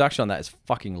 But the production on that is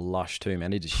fucking lush too,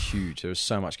 man. It is huge. There was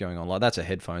so much going on. Like that's a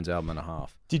headphones album and a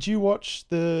half. Did you watch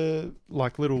the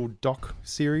little doc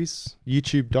series,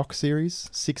 YouTube doc series,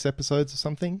 6 episodes or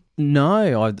something?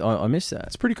 No, I missed that.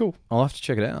 It's pretty cool. I'll have to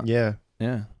check it out. Yeah,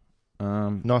 Yeah.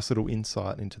 nice little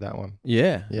insight into that one.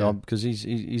 Yeah. Yeah. Because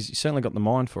he's certainly got the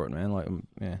mind for it, man. Like,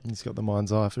 yeah. He's got the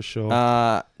mind's eye for sure.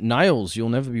 Nails, You'll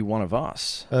Never Be One of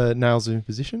Us. Nails in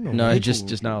position? Or No, what?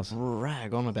 just Nails.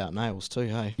 Rag on about Nails too,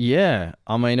 hey? Yeah,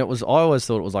 I mean, I always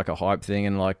thought it was like a hype thing,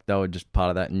 and like they were just part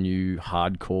of that new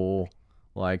hardcore,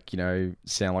 like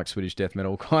sound like Swedish death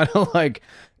metal kind of like.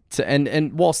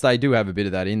 And whilst they do have a bit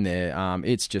of that in there,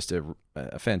 it's just a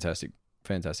fantastic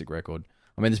record.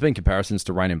 I mean, there's been comparisons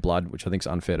to Rain and Blood, which I think is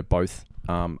unfair to both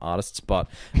artists, but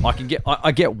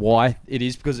I get why it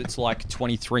is, because it's like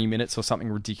 23 minutes or something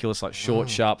ridiculous, like short,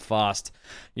 sharp, fast,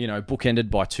 bookended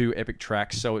by 2 epic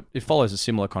tracks. So it follows a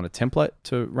similar kind of template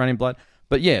to Rain and Blood.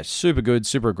 But yeah, super good,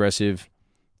 super aggressive.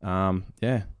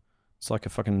 Yeah, it's like a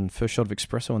fucking first shot of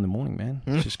espresso in the morning, man.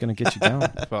 It's just going to get you going.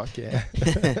 Fuck yeah.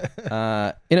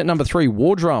 In at number 3,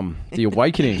 War Drum, The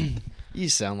Awakening. You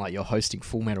sound like you're hosting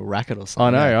Full Metal Racket or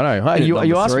something. I know. Hey, In at you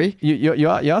number asked 3? you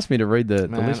asked me to read the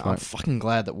Man, list, I'm mate. fucking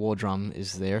glad that War Drum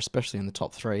is there, especially in the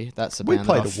top 3. That's a We band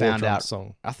played that I a War found Drum out.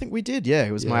 song. I think we did, yeah.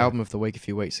 It was my Yeah. album of the week a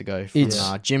few weeks ago from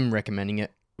It's- Jim recommending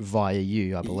it via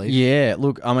you, I believe. Yeah,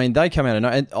 look, I mean, they come out and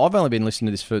I've only been listening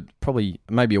to this for probably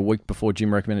maybe a week before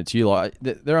Jim recommended it to you. Like,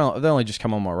 they only just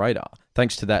come on my radar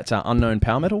thanks to that Unknown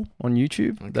Power Metal on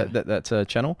YouTube. Okay. That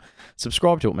channel.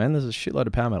 Subscribe to it, man. There's a shitload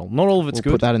of power metal. Not all of it's We'll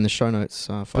good, put that in the show notes,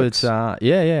 folks. but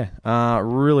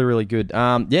really, really good.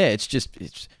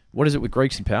 It's what is it with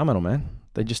Greeks and power metal, man?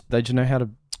 They just know how to.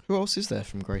 Who else is there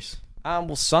from Greece?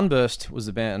 Well, Sunburst was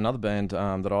another band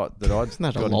that I Isn't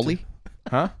that a lolly?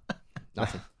 Huh?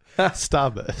 Nothing.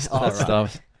 Starburst. That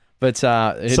stuff. But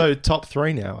So top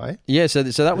 3 now, eh? yeah, so that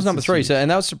was This number is 3. huge. So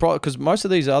and that was surprising because most of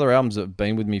these other albums have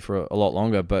been with me for a lot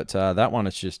longer, but that one,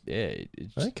 it's just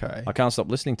Okay. I can't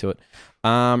stop listening to it.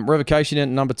 Revocation at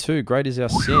number 2. Great Is Our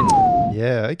Sin.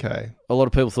 Yeah, okay. A lot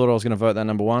of people thought I was going to vote that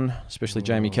number 1, especially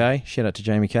Jamie Kay. Shout out to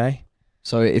Jamie Kay.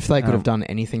 So if they could have done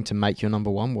anything to make your number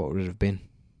 1, what would it have been?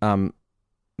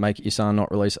 Make Isan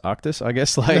not release Arctus, I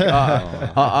guess. Like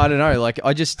I don't know. Like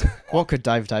I just. What could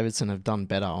Dave Davidson have done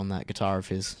better on that guitar of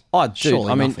his? Oh, dude,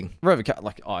 Surely I mean, nothing. Revocation.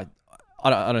 Like I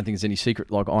don't think it's any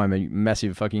secret. Like I'm a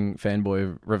massive fucking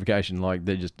fanboy of Revocation. Like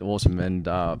they're just awesome, and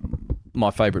my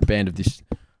favorite band of the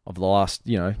last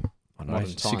I don't know Modern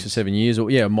 6 or times. 7 years, or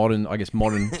modern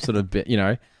sort of bit,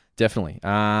 definitely.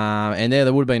 And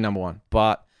there would have been number 1,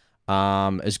 but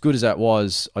as good as that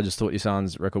was, I just thought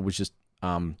Isan's record was just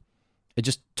it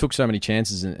just took so many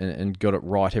chances and got it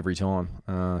right every time.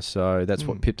 So that's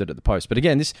what pipped it at the post. But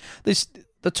again,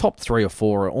 the top 3 or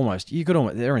 4 are almost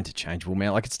they're interchangeable,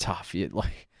 man. Like it's tough.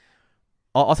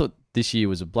 I thought this year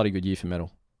was a bloody good year for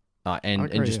metal, and I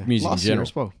agree, just yeah. music Last in year general.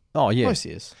 as well. Oh yeah, Most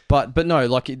years. but no,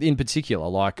 like in particular,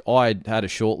 like I had a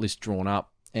short list drawn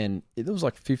up, and it was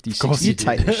like 50, 60. You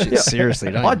take this shit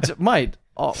seriously, don't you? Mate.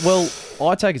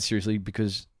 I take it seriously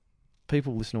because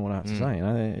people listen to what I have to say. You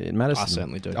know, it matters. I to them.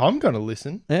 certainly do. I'm going to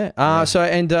listen. Yeah.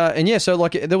 So so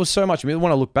like there was so much. I mean,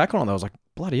 when I look back on it, I was like,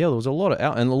 bloody hell, there was a lot of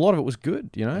out, and a lot of it was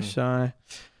good. You know, so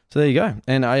there you go.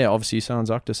 And obviously, Sans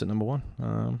Arctus at number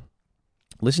 1.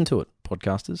 Listen to it,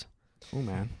 podcasters. Oh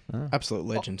man, absolute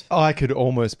legend. I could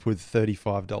almost put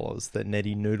 $35 that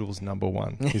Netty Noodles number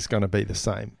 1 is going to be the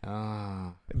same.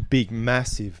 Big,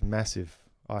 massive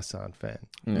Isan fan.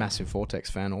 Yeah. Massive Vortex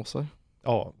fan also.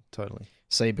 Oh, totally.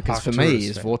 See, because Half for a me, tourist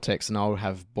it's fan. Vortex, and I would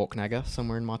have Borknagar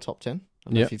somewhere in my top 10. I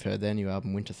don't know if you've heard their new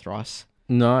album, Winter Thrice.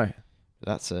 No.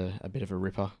 That's a bit of a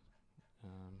ripper.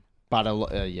 But a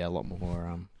lot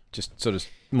more Just sort of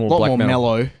more lot black more metal.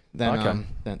 mellow than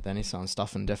Okay. than Isan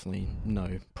stuff, and definitely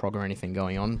no prog or anything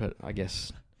going on. But I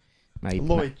guess maybe.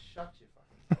 Lloyd, shut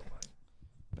your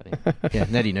fucking But yeah,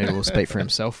 Netty Noodle will speak for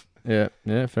himself. Yeah,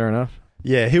 fair enough.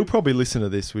 Yeah, he'll probably listen to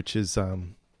this, which is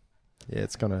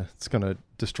it's gonna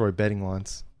destroy betting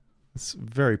lines. It's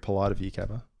very polite of you,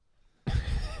 Cabba.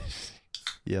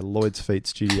 Yeah, Lloyd's Feet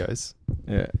Studios.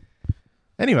 Yeah.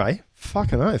 Anyway,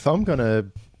 fucking oath, I'm gonna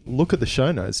look at the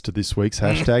show notes to this week's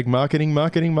hashtag marketing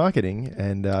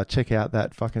and check out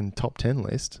that fucking top 10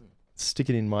 list. Stick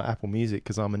it in my Apple Music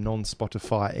because I'm a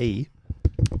non-Spotify-y.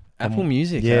 Apple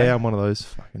Music. Yeah, I'm one of those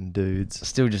fucking dudes.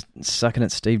 Still just sucking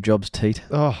at Steve Jobs' teat.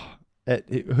 Oh,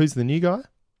 who's the new guy?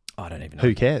 I don't even know.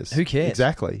 Who cares? Who cares?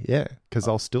 Exactly. Yeah, because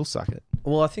I'll still suck it.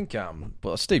 Well, I think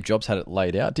Steve Jobs had it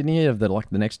laid out, didn't he? Have the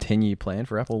next 10-year plan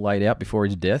for Apple laid out before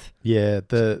his death. Yeah,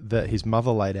 his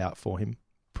mother laid out for him,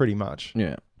 pretty much.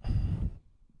 Yeah.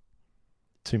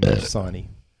 Too much signy.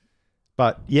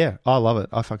 But yeah, I love it.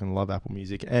 I fucking love Apple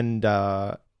Music, and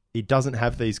it doesn't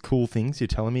have these cool things you're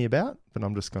telling me about, but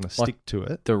I'm just going to stick to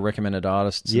it. The recommended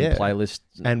artists and playlists.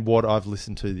 And what I've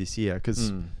listened to this year,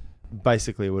 because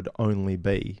basically it would only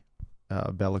be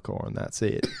Bellacore, and that's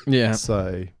it. Yeah.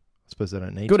 So I suppose I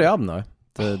don't need Good to. album, though.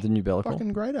 The new Bellacore.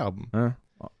 Fucking great album. And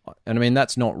I mean,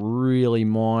 that's not really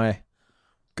my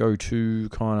go-to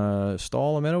kind of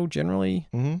style of metal generally.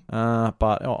 Mm-hmm.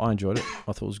 But I enjoyed it.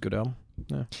 I thought it was a good album.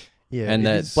 Yeah. Yeah, And it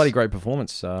that is- bloody great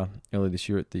performance earlier this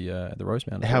year at the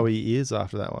Rosemount. How are your ears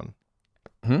after that one?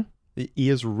 The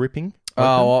ears ripping?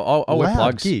 Oh, I wear Loud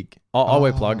plugs. gig. I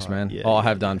wear Oh, plugs, man. yeah, I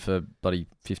have yeah, done for bloody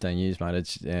 15 years, mate.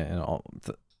 It's and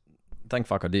thank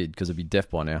fuck I did, because I'd be deaf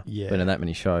by now. Yeah. Been in that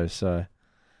many shows, so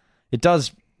it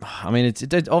does. I mean,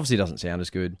 it obviously doesn't sound as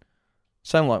good.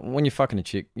 Same like when you're fucking a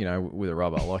chick, you know, with a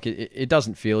rubber. Like it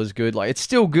doesn't feel as good. Like it's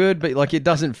still good, but like it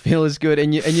doesn't feel as good.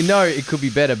 And you know it could be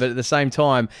better, but at the same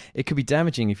time, it could be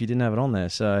damaging if you didn't have it on there.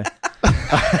 So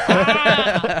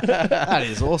That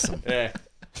is awesome. yeah.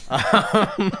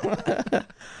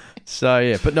 So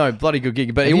yeah, but no, bloody good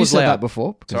gig. But Have it you was said loud. that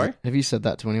before? Because Sorry? Have you said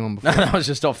that to anyone before? No, that was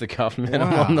just off the cuff, man.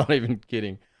 Wow. I'm not even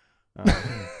kidding.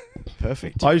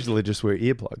 Perfect. I usually just wear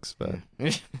earplugs, but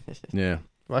Yeah.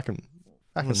 I can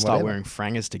I'm gonna start wearing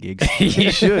frangers to gigs.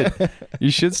 You should.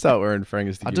 You should start wearing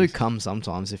frangers to I do gigs. come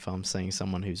sometimes if I'm seeing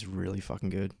someone who's really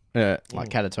fucking good. Yeah. Like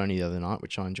Catatoni the other night,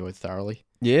 which I enjoyed thoroughly.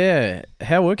 Yeah.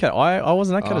 How were Cat? I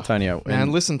wasn't at Oh, Catatonia.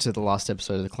 Man, listen to the last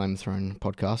episode of the Claim the Throne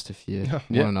podcast if you want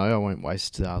Yeah. to know. I won't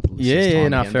waste the listeners' Yeah,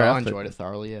 time no, again, fair but I enough, enjoyed it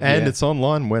thoroughly. Yeah. And Yeah. it's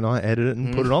online when I edit it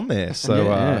and put it on there. So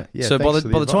yeah, So by thanks the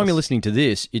for by the time advice. you're listening to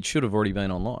this, it should have already been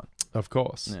online. Of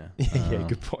course. Yeah. Yeah,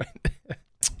 good point.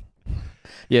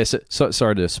 Yeah. So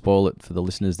sorry to spoil it for the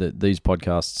listeners that these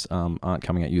podcasts aren't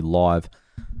coming at you live.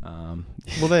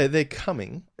 Well, they're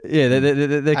coming. Yeah,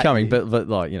 they're At coming, you. but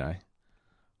like, you know,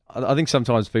 I think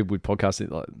sometimes people with podcasts,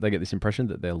 like, they get this impression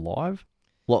that they're live.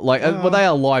 Like, well, they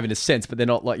are live in a sense, but they're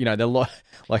not like, you know, they're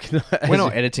like. We're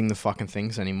not editing the fucking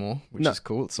things anymore, which No. is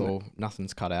cool. It's all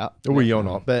nothing's cut out. Well, you're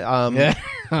not. But Yeah.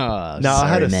 no, I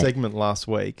had a segment last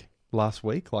week,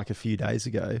 like a few days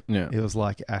ago. Yeah. It was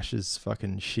like Ash's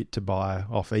fucking shit to buy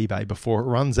off eBay before it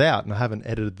runs out, and I haven't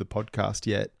edited the podcast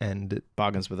yet, and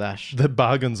Bargains with Ash. the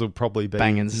bargains will probably be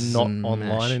Bangins not and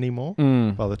online Ash. anymore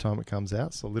Mm. by the time it comes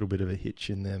out. So a little bit of a hitch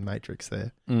in the matrix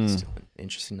there. Mm.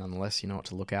 Interesting nonetheless. You know what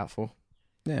to look out for.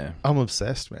 Yeah, I'm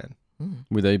obsessed, man.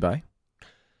 with eBay.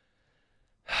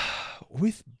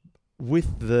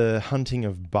 With the hunting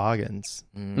of bargains,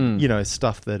 you know,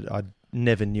 stuff that I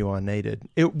never knew I needed.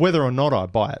 Whether or not I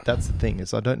buy it, that's the thing,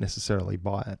 is I don't necessarily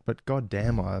buy it. But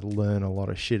goddamn, I learn a lot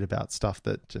of shit about stuff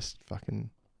that just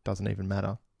fucking doesn't even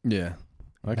matter. Yeah,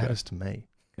 It okay, matters to me.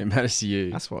 it matters to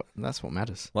you. That's what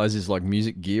matters. Like, is this like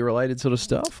music gear related sort of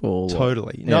stuff, or what?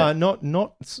 Totally. Yeah. No,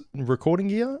 not recording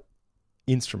gear.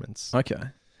 instruments. Okay.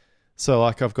 So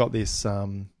like I've got this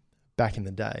back in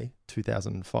the day,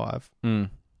 2005. Mm.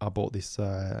 I bought this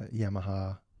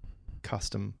Yamaha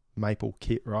custom maple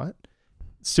kit, right?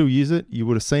 Still use it. You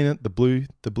would have seen it, the blue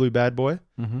bad boy.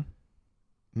 Mm-hmm.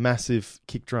 Massive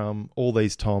kick drum, all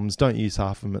these toms. Don't use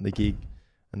half of them at the gig.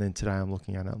 And then today I'm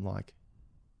looking at it, I'm like,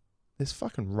 there's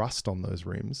fucking rust on those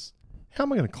rims. How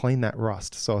am I going to clean that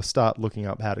rust? So I start looking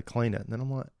up how to clean it. And then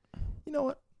I'm like, you know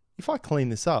what? If I clean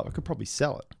this up, I could probably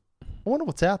sell it. I wonder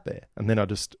what's out there. And then I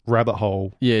just rabbit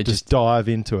hole, just dive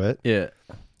into it. Yeah.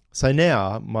 So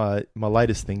now my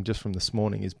latest thing just from this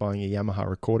morning is buying a Yamaha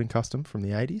recording custom from the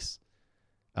 80s.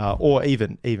 Or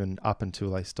even up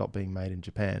until they stopped being made in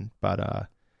Japan. But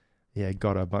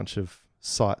got a bunch of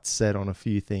sights set on a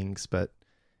few things, but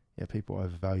yeah, people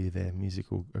overvalue their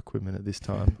musical equipment at this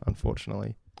time,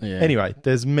 unfortunately. Yeah. Anyway,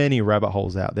 there's many rabbit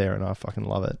holes out there and I fucking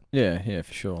love it. Yeah,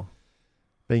 for sure.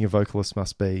 Being a vocalist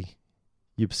must be...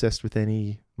 You obsessed with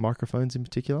any microphones in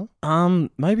particular?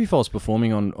 Maybe if I was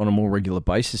performing on a more regular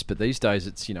basis, but these days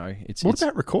it's What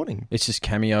about recording? It's just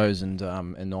cameos and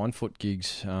 9-foot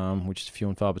gigs, which is few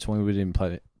and far between. We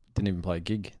didn't even play a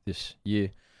gig this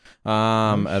year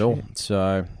at all.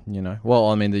 So well,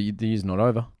 I mean the year's not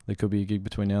over. There could be a gig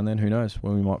between now and then. Who knows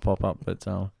when we might pop up? But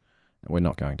we're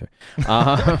not going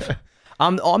to.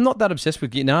 I'm not that obsessed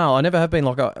with gear. No, I never have been.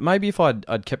 Like maybe if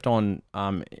I'd kept on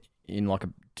in like a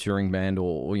touring band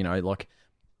or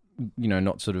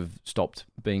not sort of stopped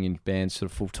being in bands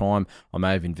sort of full time, I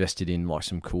may have invested in like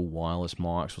some cool wireless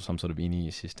mics or some sort of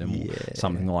in-ear system or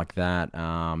something like that.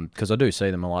 Because I do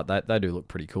see them a lot. They do look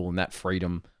pretty cool, and that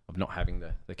freedom of not having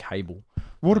the cable.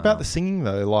 What about the singing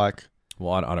though? Like,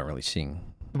 well, I don't really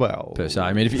sing. Well, per se.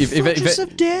 I mean,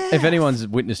 if anyone's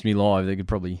witnessed me live, they could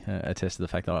probably attest to the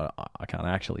fact that I can't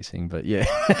actually sing. But yeah,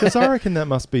 because I reckon that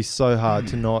must be so hard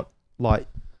to not like.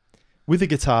 With a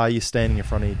guitar, you're standing in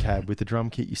front of your cab. With the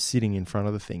drum kit, you're sitting in front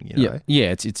of the thing. You know?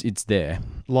 Yeah, it's there.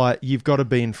 Like you've got to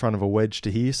be in front of a wedge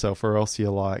to hear yourself, or else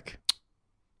you're like,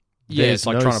 it's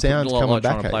like trying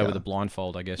to play you. with a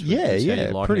blindfold, I guess.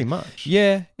 Pretty much.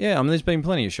 Yeah. I mean, there's been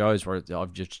plenty of shows where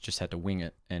I've just had to wing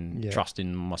it and trust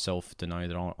in myself to know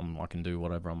that I can do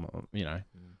whatever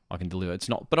I can deliver. It's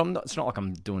not like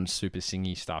I'm doing super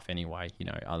singy stuff anyway.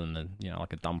 Other than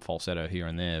like a dumb falsetto here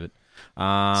and there. But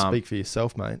speak for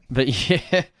yourself, mate. But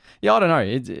yeah, I don't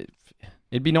know.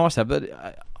 It'd be nice to have,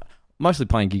 but mostly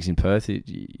playing gigs in Perth, you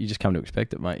just come to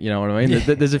expect it, mate. You know what I mean?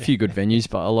 There's a few good venues,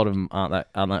 but a lot of them aren't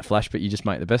that flash. But you just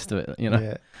make the best of it, Yeah. And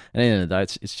at the end of the day,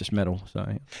 it's just metal.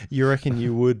 So you reckon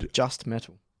you would just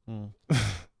metal?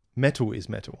 Metal is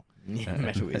metal. Yeah,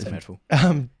 metal is metal.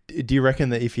 Do you reckon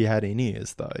that if you had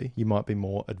in-ears, though, you might be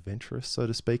more adventurous, so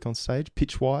to speak, on stage,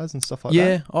 pitch-wise and stuff like that?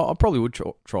 Yeah, I probably would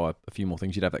try a few more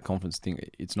things. You'd have that confidence thing.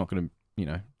 It's not going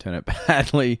to, turn out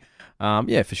badly.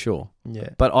 Yeah, for sure. Yeah.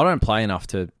 But I don't play enough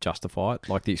to justify it,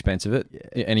 like the expense of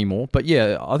it anymore. But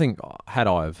yeah, I think had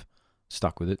I've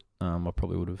stuck with it, I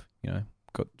probably would have,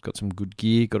 got some good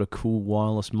gear, got a cool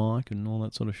wireless mic and all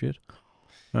that sort of shit.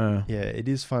 Yeah, it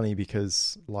is funny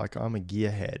because, like, I'm a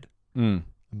gearhead,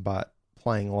 but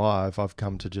playing live, I've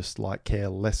come to just, like, care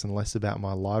less and less about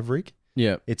my live rig.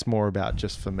 Yeah. It's more about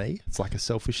just for me. It's like a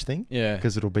selfish thing. Yeah.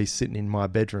 Because it'll be sitting in my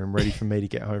bedroom ready for me to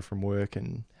get home from work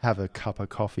and have a cup of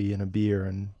coffee and a beer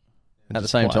and at the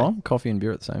same time? Coffee and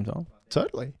beer at the same time?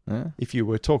 Totally. Yeah. If you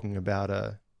were talking about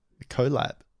a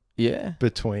collab. Yeah.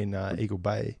 Between Eagle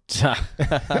Bay. Shout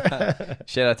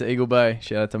out to Eagle Bay.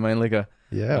 Shout out to Main Liquor.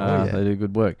 Yeah, they do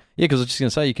good work. Yeah, because I was just going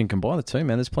to say you can combine the two,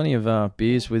 man. There's plenty of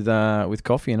beers with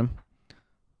coffee in them.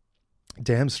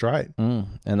 Damn straight.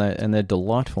 And they're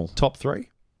delightful. Top 3?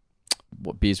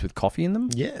 What, beers with coffee in them?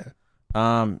 Yeah.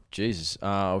 Jesus.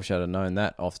 I wish I'd have known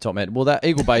that off the top of my head. Well, that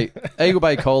Eagle Bay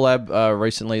collab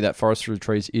recently, that Forest Through the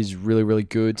Trees, is really, really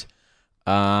good.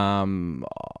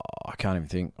 I can't even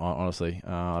think, honestly.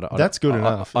 That's good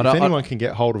enough. If anyone can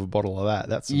get hold of a bottle of that,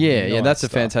 that's nice that's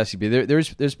stuff. A fantastic beer.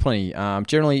 There's plenty.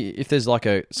 Generally, if there's like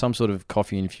some sort of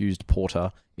coffee infused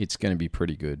porter, it's going to be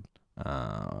pretty good.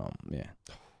 Yeah.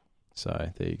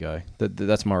 So there you go.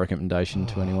 That's my recommendation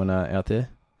to anyone out there.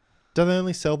 Do they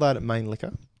only sell that at Main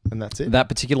Liquor, and that's it? That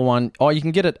particular one, you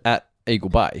can get it at Eagle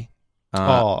Bay.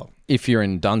 If you're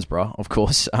in Dunsborough, of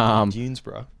course.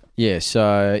 Dunesborough. Yeah.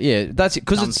 So yeah, that's it.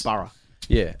 Because it's Dunsborough.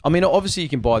 Yeah, I mean, obviously you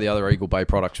can buy the other Eagle Bay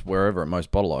products wherever at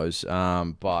most bottle-os,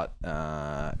 but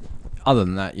other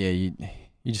than that, yeah, you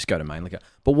just go to Main Liquor.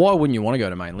 But why wouldn't you want to go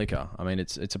to Main Liquor? I mean,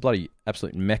 it's a bloody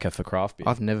absolute mecca for craft beer.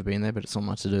 I've never been there, but it's on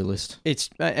my to-do list. It's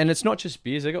not just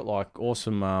beers; they got like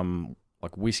awesome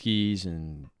like whiskeys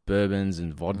and bourbons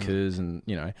and vodkas and,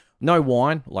 you know, no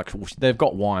wine. Like, they've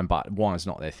got wine, but wine's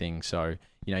not their thing. So,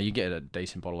 you know, you get a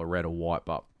decent bottle of red or white,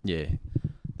 but yeah,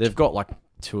 they've got like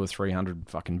 200 or 300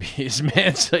 fucking beers,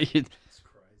 man. So it's crazy.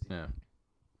 Yeah.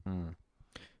 Mm.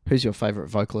 Who's your favourite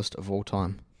vocalist of all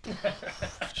time?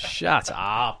 Shut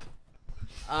up.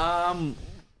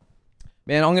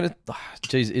 Man, I'm gonna.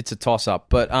 Geez, it's a toss up,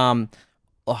 but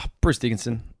Bruce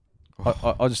Dickinson.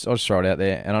 I'll just throw it out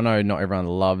there, and I know not everyone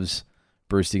loves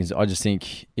Bruce Dickinson. I just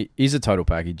think he's a total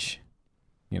package,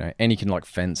 you know, and he can like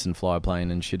fence and fly a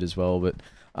plane and shit as well.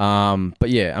 But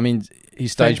yeah, I mean,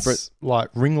 his stage Fence, like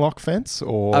ring lock fence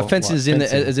or fences like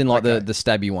as in like okay. the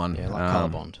stabby one. Yeah, like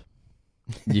Colorbond.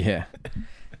 Yeah.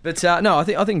 But no, I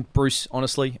think Bruce.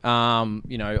 Honestly,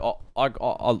 you know, I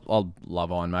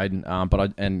love Iron Maiden,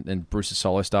 but and Bruce's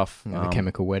solo stuff, The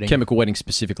Chemical Wedding. Chemical Wedding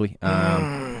specifically,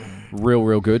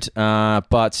 real good.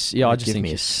 But yeah, I just give think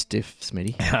me a stiff,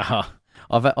 Smitty.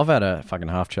 I've had a fucking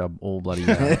half chub all bloody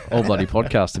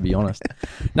podcast, to be honest.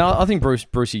 No, I think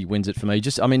Brucey wins it for me.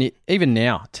 Just I mean, even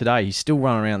now today, he's still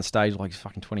running around the stage like he's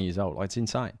fucking 20 years old. Like, it's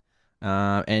insane.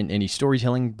 And his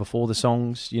storytelling before the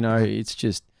songs, you know, it's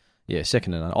just. Yeah,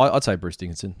 second to none. I'd say Bruce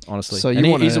Dickinson, honestly. So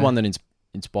he's the one that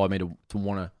inspired me to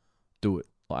want to do it,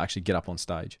 like actually get up on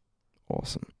stage.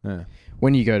 Awesome. Yeah.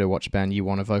 When you go to watch a band, you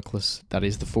want a vocalist that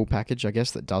is the full package, I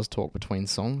guess, that does talk between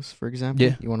songs, for example.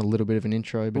 Yeah. You want a little bit of an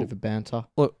intro, a bit of a banter.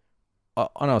 Look,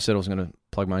 I know I said I was going to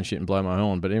plug my own shit and blow my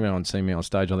horn, but anyone seeing me on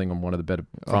stage, I think I'm one of the better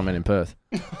frontmen in Perth.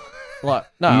 Like,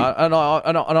 no,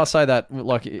 and I say that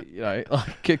like, you know,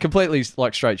 like completely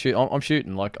like straight shoot. I'm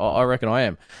shooting like I reckon I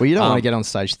am. Well, you don't want to get on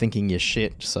stage thinking you're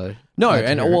shit, so no, like,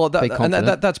 and be well,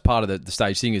 confident. that's part of the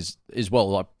stage thing is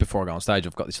well. Like, before I go on stage,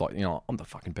 I've got this like, you know, I'm the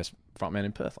fucking best frontman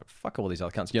in Perth. Like, fuck all these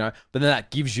other cunts, you know. But then that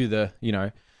gives you the, you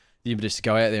know, the impetus to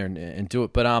go out there and do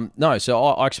it. But no,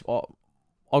 so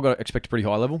I've got to expect a pretty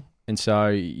high level. And so,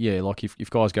 yeah, like if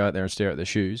guys go out there and stare at their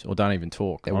shoes or don't even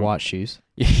talk. They're white shoes.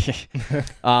 Yeah.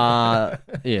 I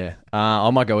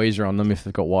might go easier on them if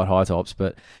they've got white high tops.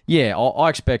 But yeah, I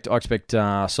expect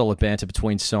solid banter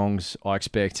between songs. I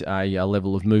expect a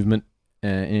level of movement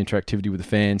and interactivity with the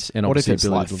fans. And What if obviously it's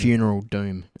ability like to- Funeral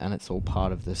Doom and it's all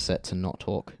part of the set to not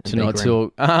talk? and to be not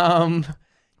grim? talk?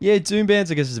 Yeah, Doom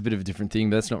bands, I guess, is a bit of a different thing.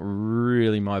 But that's not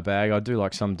really my bag. I do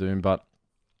like some Doom, but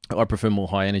I prefer more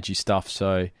high energy stuff.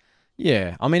 So.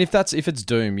 Yeah, I mean, if it's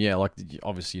Doom, yeah, like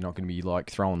obviously you're not going to be like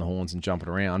throwing the horns and jumping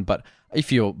around, but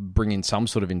if you're bringing some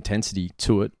sort of intensity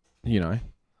to it, you know,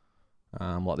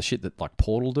 like the shit that like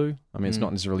Portal do. I mean, it's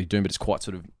not necessarily Doom, but it's quite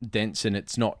sort of dense and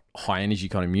it's not high energy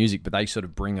kind of music, but they sort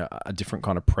of bring a different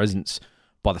kind of presence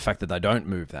by the fact that they don't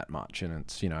move that much, and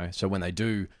it's, you know, so when they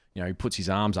do. You know, he puts his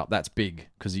arms up. That's big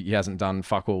because he hasn't done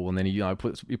fuck all. And then he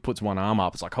puts one arm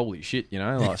up. It's like, holy shit, you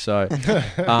know. Like, so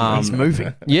He's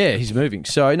moving. Yeah, he's moving.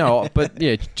 So no, but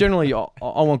yeah, generally I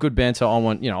want good banter. I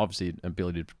want, you know, obviously an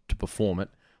ability to perform it,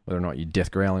 whether or not you're death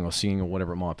growling or singing or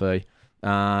whatever it might be.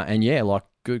 And yeah, like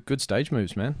good stage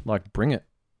moves, man. Like, bring it.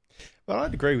 But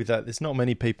I'd agree with that. There's not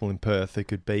many people in Perth who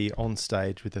could be on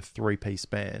stage with a 3-piece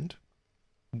band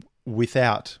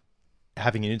without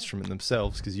having an instrument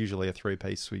themselves, because usually a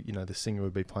 3-piece, you know, the singer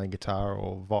would be playing guitar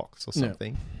or vox or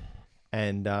something,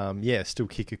 and still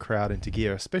kick a crowd into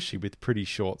gear, especially with pretty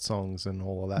short songs and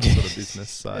all of that sort of business.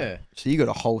 So Yeah. So you got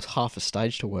a whole half a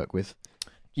stage to work with.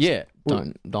 Yeah.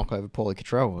 Don't knock over Paulie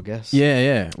Cottrell, I guess.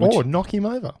 Yeah. or knock him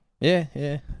over. Yeah.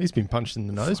 He's been punched in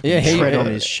the nose. Yeah, he- Tread on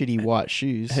his shitty white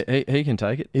shoes. He can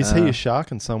take it. Is he a shark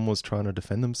and someone was trying to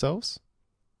defend themselves?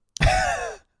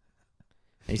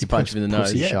 He's You punch him in the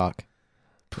pussy nose. shark.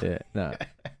 Yeah, no.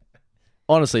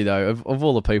 Honestly, though, of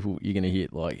all the people you're going to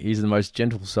hit, like, he's the most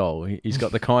gentle soul. He's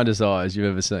got the kindest eyes you've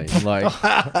ever seen. Like,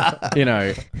 you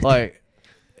know, like...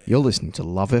 You're listening to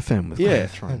Love FM with Claire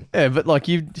Throne. Yeah, but, like,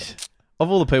 of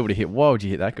all the people to hit, why would you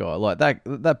hit that guy? Like,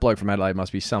 that bloke from Adelaide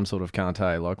must be some sort of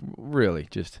Kante. Like, really,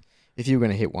 just... If you were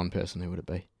going to hit one person, who would it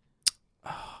be?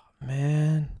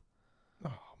 Man...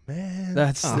 Man,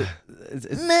 That's there's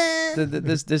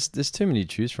too many to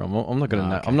choose from. I'm not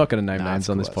gonna I'm not gonna name names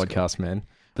on this podcast, man.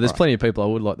 But there's plenty of people I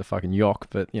would like to fucking yock,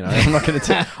 but you know, I'm not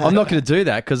gonna do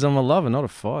that because I'm a lover, not a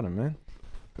fighter, man.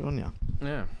 Good on you.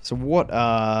 Yeah. So what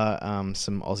are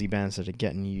some Aussie bands that are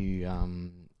getting you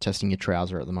testing your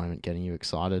trouser at the moment, getting you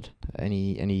excited?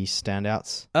 Any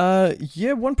standouts?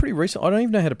 Yeah, one pretty recent. I don't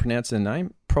even know how to pronounce their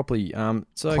name properly.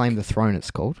 So Claim the Throne,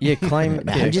 it's called. Yeah, Claim.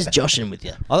 Nah, yeah. I'm just joshing with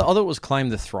you. I thought it was Claim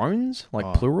the Thrones, like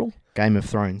plural. Game of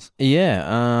Thrones.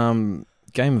 Yeah.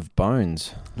 Game of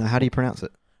Bones. Now, how do you pronounce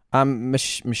it?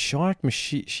 Mashiach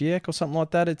or something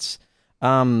like that. It's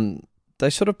they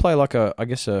sort of play like a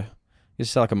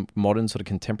modern sort of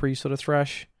contemporary sort of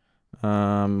thrash.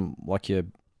 like your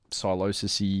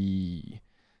Silosis-y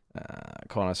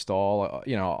kind of style.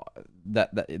 You know,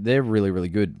 that they're really, really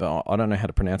good, but I don't know how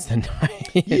to pronounce their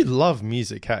name. You love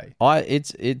music, hey?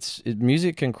 It's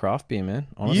music and craft beer, man.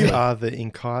 Honestly. You are the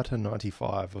Encarta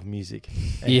 95 of music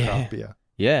and craft beer.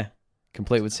 Yeah,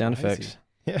 complete with sound Crazy. effects.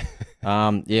 Yeah.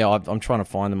 I'm trying to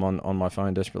find them on my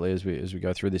phone desperately as we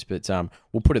go through this, but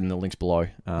we'll put it in the links below.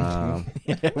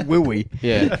 Will we?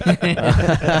 Yeah.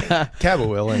 Cabba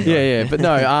will, anyway. Yeah, but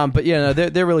no,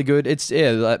 they're really good. It's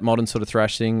that modern sort of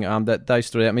thrash thing that they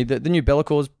stood out. I mean, the new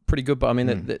Bellacore is pretty good, but I mean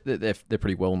they're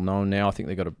pretty well known now. I think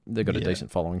they've got a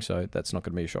decent following, so that's not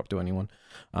going to be a shock to anyone.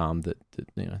 That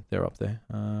you know they're up there.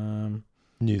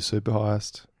 New Super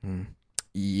Heist.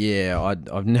 Yeah,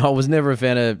 I was never a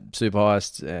fan of Super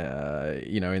Heist,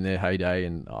 in their heyday,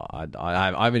 and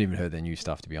I haven't even heard their new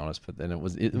stuff, to be honest. But then it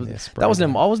was I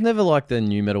was never like the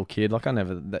new metal kid. Like I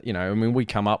mean, we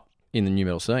come up in the new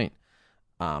metal scene,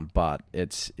 but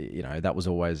it's that was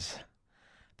always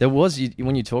there was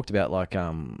when you talked about like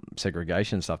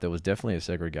segregation and stuff. There was definitely a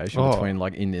segregation between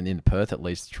like in Perth at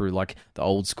least through like the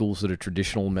old school sort of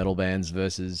traditional metal bands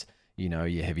versus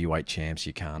your heavyweight champs,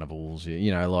 your carnivals,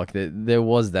 like there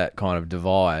was that kind of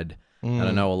divide. And I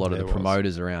know a lot of the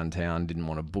promoters around town didn't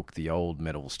want to book the old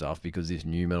metal stuff because this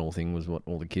new metal thing was what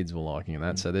all the kids were liking and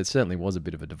that. So there certainly was a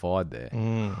bit of a divide there.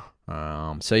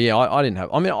 So yeah, I didn't have,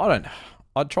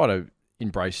 I'd try to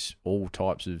embrace all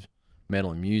types of metal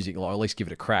and music, or at least give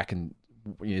it a crack. And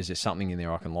is there something in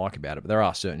there I can like about it? But there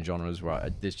are certain genres where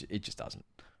it just doesn't.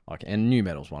 Like, and new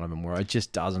metal's one of them where it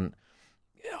just doesn't.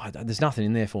 There's nothing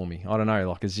in there for me. I don't know.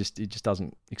 Like it just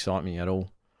doesn't excite me at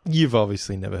all. You've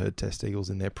obviously never heard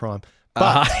Testicles in their prime,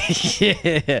 but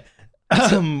yeah.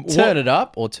 Turn it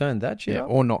up or turn that shit up.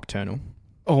 Or Nocturnal.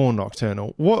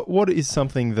 What is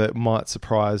something that might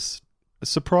surprise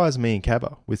me and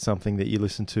Cabba with something that you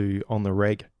listen to on the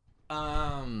reg?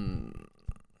 I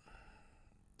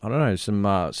don't know. Some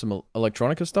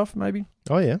electronica stuff maybe.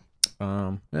 Oh yeah.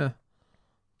 Yeah.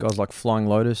 Guys like Flying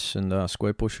Lotus and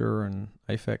Square Pusher and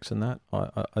Aphex and that.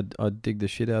 I dig the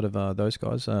shit out of those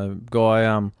guys. Guy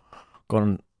got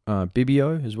on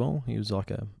Bibio as well. He was like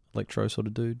a electro sort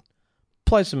of dude.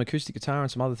 Plays some acoustic guitar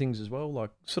and some other things as well, like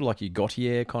sort of like your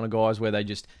Gautier kind of guys where they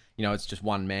just it's just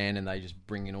one man and they just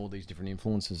bring in all these different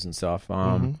influences and stuff.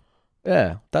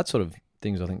 Yeah, that sort of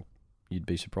things I think you'd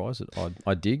be surprised at.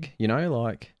 I dig,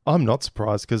 like... I'm not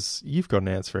surprised because you've got an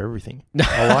answer for everything.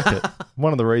 I like it.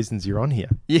 One of the reasons you're on here.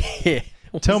 Yeah.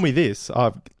 Tell me this.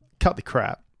 I've cut the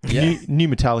crap. Yeah. New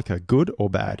Metallica, good or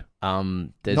bad?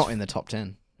 Not in the top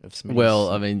 10 of Smitty's. Well,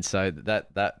 I mean, so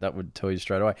that would tell you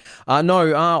straight away.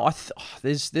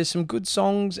 There's some good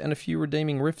songs and a few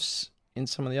redeeming riffs in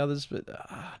some of the others, but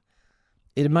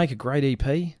it'd make a great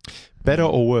EP. Better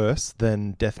or worse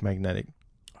than Death Magnetic?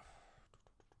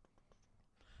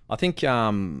 I think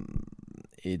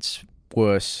it's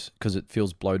worse because it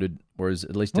feels bloated, whereas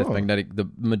at least Death Magnetic, the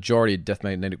majority of Death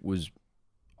Magnetic was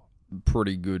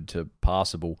pretty good to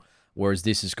passable, whereas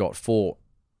this has got 4,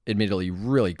 admittedly,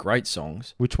 really great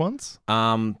songs. Which ones?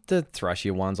 The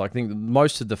thrashier ones. I think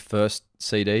most of the first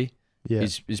CD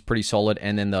is pretty solid,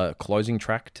 and then the closing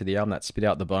track to the album, that Spit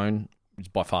Out the Bone, is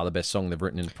by far the best song they've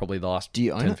written in probably the last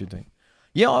 10, 15.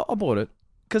 Yeah, I bought it.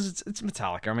 Because it's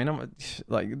Metallica. I mean,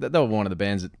 they were one of the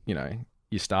bands that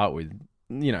you start with.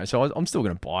 So I'm still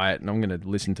going to buy it and I'm going to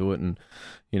listen to it, and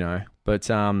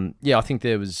But I think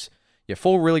there was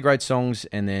 4 really great songs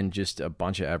and then just a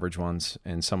bunch of average ones,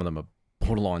 and some of them are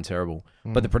borderline terrible.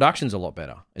 But the production's a lot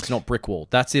better. It's not brick wall.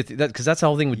 That's it. Because that's the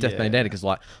whole thing with Death Magnetic is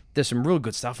like there's some real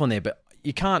good stuff on there, but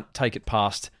you can't take it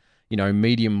past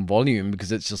medium volume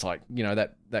because it's just like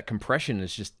that compression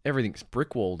is just everything's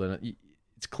brick walled and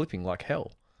it's clipping like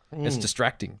hell. It's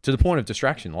distracting to the point of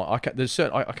distraction. Like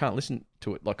I can't listen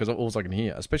to it because all I can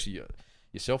hear, especially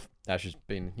yourself, Ash, has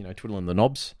been twiddling the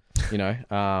knobs,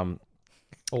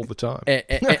 all the time,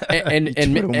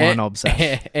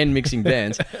 and mixing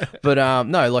bands. But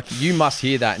no, like you must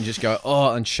hear that and just go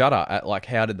and shudder at like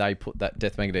how did they put that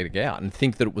Death Magnetic out and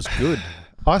think that it was good.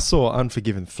 I saw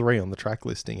Unforgiven 3 on the track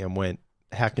listing and went,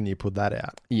 how can you put that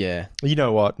out? Yeah, you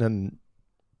know what? And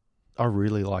I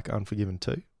really like Unforgiven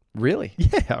 2. Really?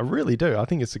 Yeah, I really do. I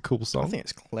think it's a cool song. I think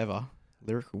it's clever,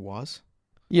 lyrical wise.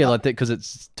 Yeah, like that because it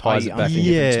ties it back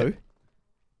in.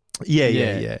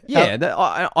 Yeah.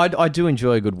 I do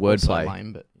enjoy a good wordplay.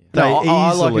 Lame, but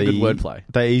I like a good wordplay.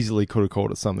 They easily could have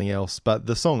called it something else, but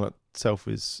the song itself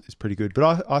is pretty good.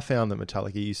 But I found that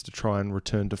Metallica used to try and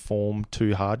return to form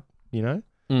too hard.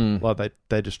 Like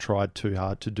they just tried too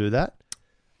hard to do that.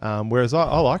 Whereas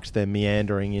I liked their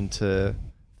meandering into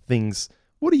things.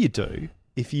 What do you do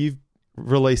if you've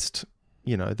released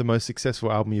you know, the most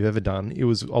successful album you've ever done. It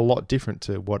was a lot different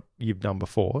to what you've done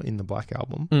before in the Black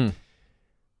Album.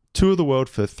 Tour the world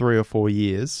for 3 or 4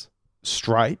 years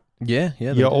straight. Yeah.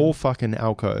 You're all fucking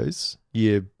alcos.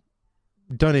 You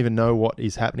don't even know what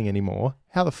is happening anymore.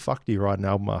 How the fuck do you write an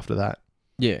album after that?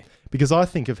 Yeah. Because I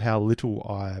think of how little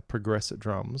I progress at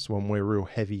drums when we're real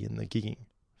heavy in the gigging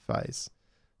phase.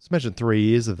 So imagine 3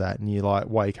 years of that and you like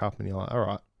wake up and you're like, all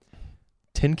right,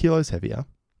 10 kilos heavier.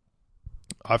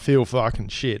 I feel fucking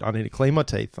shit. I need to clean my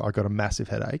teeth. I got a massive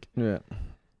headache. Yeah.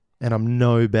 And I'm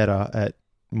no better at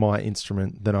my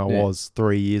instrument than I was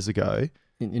 3 years ago.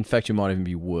 In fact, you might even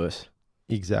be worse.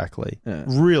 Exactly. Yeah.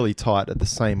 Really tight at the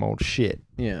same old shit.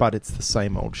 Yeah. But it's the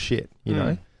same old shit, you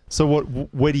know? So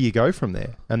where do you go from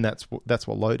there? And that's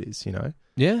what Load is, you know?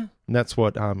 Yeah. And that's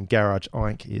what Garage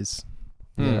Inc. is,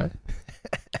 you know?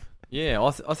 Yeah,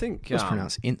 I think... It's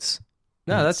pronounced ints.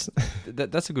 No, that's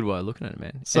a good way of looking at it,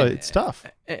 man. So it's tough.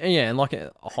 Yeah, and like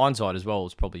hindsight as well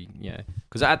was probably,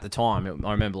 because at the time,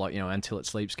 I remember like, Until It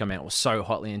Sleeps come out, was so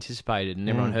hotly anticipated and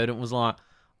everyone heard it and was like,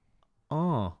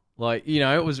 oh... Like,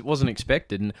 it wasn't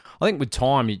expected. And I think with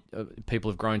time,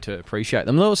 people have grown to appreciate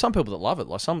them. There were some people that love it.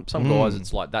 Like some guys,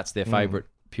 it's like that's their favourite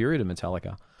period of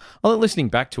Metallica. I think listening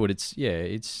back to it,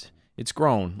 it's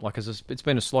grown. Like it's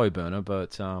been a slow burner,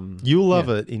 but... You'll love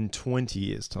it in 20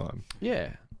 years' time.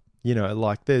 Yeah.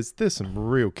 Like there's some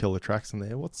real killer tracks in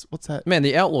there. What's that? Man,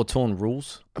 the Outlaw Torn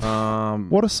rules.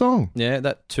 What a song. Yeah,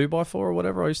 that 2x4 or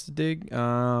whatever I used to dig.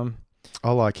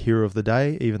 I like Hero of the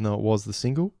Day, even though it was the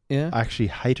single. Yeah. I actually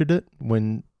hated it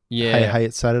when Hey Hey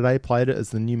It's Saturday played it as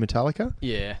the new Metallica.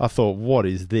 Yeah. I thought, what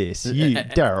is this?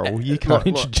 Daryl, you can't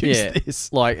introduce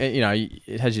this. Like,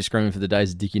 it has you screaming for the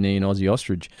days of Dickie Knee and Ozzy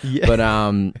Ostrich. Yeah. But,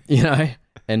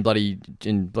 and bloody,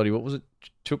 what was it?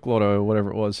 Chook Lotto or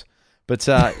whatever it was. But,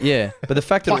 yeah. But the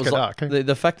fact that it was like,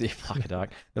 the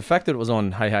fact that it was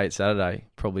on Hey Hey It's Saturday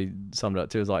probably summed it up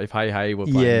too. It was like, if Hey Hey were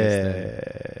playing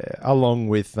this, along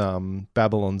with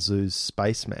Babylon Zoo's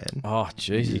Spaceman. Oh,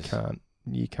 Jesus.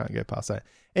 You can't go past that.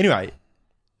 Anyway,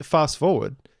 fast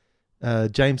forward.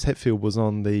 James Hetfield was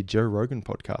on the Joe Rogan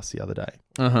podcast the other day.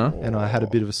 And I had a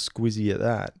bit of a squizzy at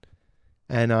that.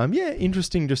 And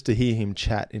interesting just to hear him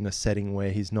chat in a setting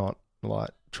where he's not like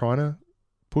trying to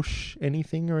push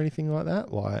anything or anything like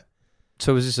that. Like,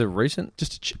 so is this a recent?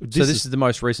 This is the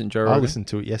most recent Joe Rogan? I listened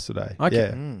to it yesterday.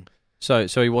 Okay. Yeah.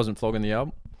 So he wasn't flogging the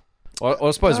album? Well,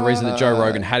 I suppose the reason that Joe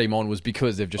Rogan had him on was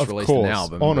because they've just released an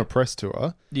album. On a press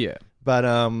tour. Yeah. But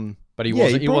he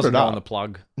wasn't on the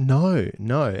plug. No.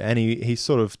 And he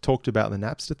sort of talked about the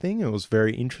Napster thing. It was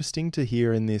very interesting to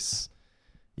hear in this,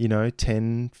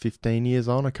 10, 15 years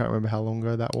on. I can't remember how long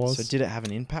ago that was. So did it have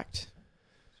an impact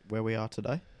where we are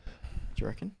today? Do you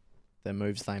reckon? The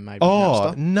moves they made with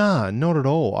Napster? Napster? Nah, not at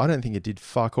all. I don't think it did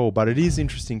fuck all, but it is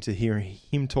interesting to hear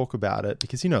him talk about it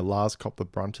because, Lars copped the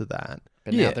brunt of that.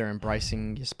 But now they're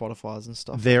embracing your Spotifys and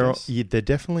stuff. They're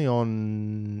definitely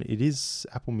on... It is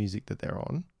Apple Music that they're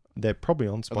on. They're probably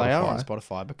on Spotify. They are on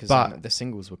Spotify because the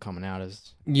singles were coming out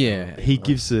as... Yeah. He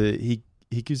gives a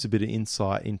bit of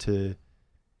insight into...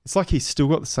 It's like he's still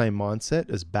got the same mindset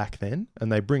as back then,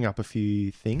 and they bring up a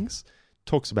few things.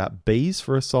 Talks about bees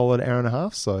for a solid hour and a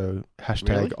half, so #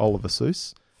 Really? Oliver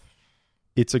Seuss.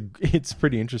 It's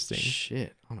pretty interesting.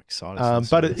 Shit, I'm excited.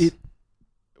 But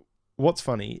what's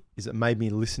funny is it made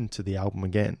me listen to the album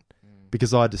again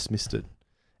because I dismissed it.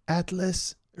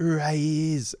 Atlas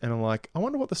Rise, and I'm like, I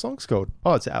wonder what the song's called.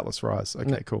 Oh, it's Atlas Rise.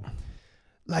 Okay, cool.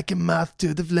 Like a moth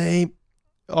to the flame.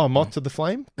 Oh, moth to the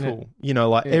flame. Cool.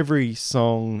 Every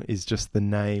song is just the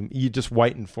name. You're just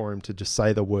waiting for him to just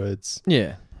say the words.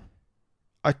 Yeah.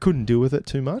 I couldn't deal with it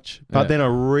too much, but then I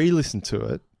re-listened to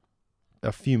it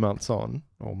a few months on,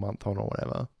 or month on, or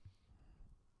whatever.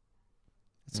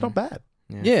 It's not bad.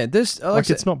 Yeah,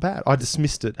 it's not bad. I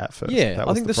dismissed it at first. Yeah,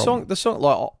 I think the song,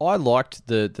 like I liked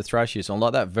the thrashier song,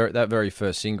 like that very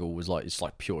first single was like it's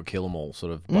like pure Kill 'Em All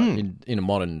sort of, but in a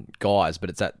modern guise,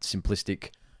 but it's that simplistic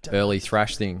early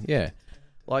thrash thing. Yeah,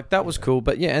 like that was cool.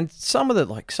 But yeah, and some of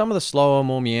the slower,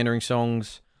 more meandering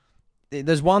songs.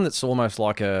 There's one that's almost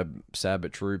like a Sad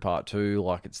But True Part 2,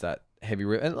 like it's that heavy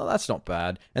riff, and that's not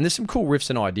bad. And there's some cool riffs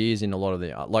and ideas in a lot of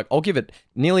the... Like, I'll give it...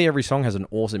 Nearly every song has an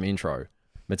awesome intro.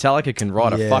 Metallica can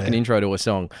write a fucking intro to a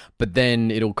song, but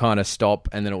then it'll kind of stop,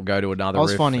 and then it'll go to another riff.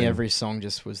 I was finding every song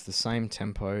just was the same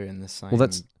tempo and the same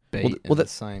beat and the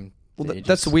same... Well,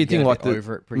 that's the weird thing. Like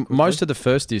most of the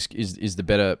first disc is the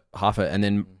better half of it, and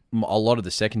then a lot of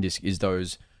the second disc is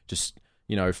those just...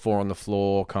 four on the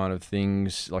floor kind of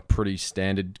things, like pretty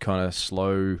standard kind of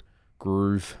slow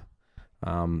groove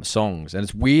songs. And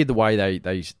it's weird the way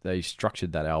they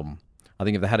structured that album. I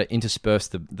think if they had to intersperse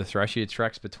the thrashier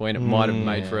tracks between, it might have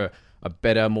made for a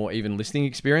better, more even listening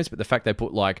experience. But the fact they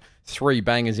put like 3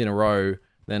 bangers in a row,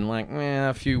 then like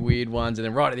a few weird ones, and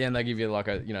then right at the end they give you like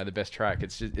the best track.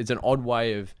 It's an odd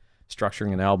way of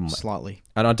structuring an album Slightly.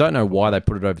 and I don't know why they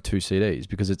put it over 2 CDs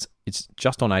because it's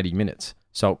just on 80 minutes,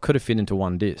 so it could have fit into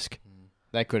one disc.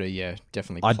 They could have,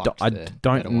 definitely. I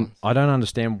don't. I don't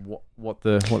understand what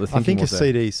the thinking I think a was there.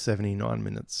 CD is 79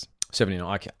 minutes.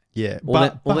 79. Okay. Yeah,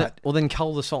 Well, then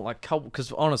cull the song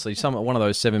because honestly, one of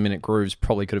those 7-minute grooves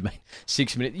probably could have been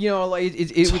 6 minutes. You know, like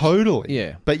it totally.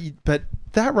 yeah. But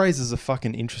that raises a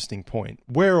fucking interesting point.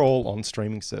 We're all on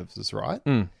streaming services, right?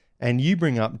 Mm. And you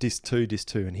bring up disc 2,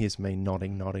 and here's me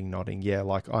nodding. Yeah,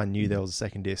 like I knew there was a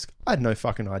second disc. I had no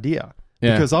fucking idea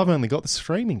because I've only got the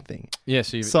streaming thing. Yeah,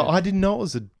 so I didn't know it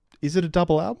was Is it a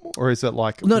double album or is it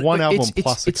like one album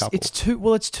plus a couple? It's 2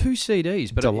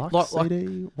 CDs, but deluxe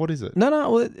CD. What is it?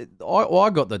 No. Well,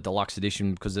 I got the deluxe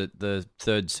edition because the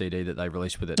third CD that they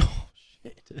released with it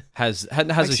has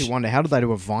Makes you wonder how did they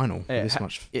do a vinyl with Yeah, this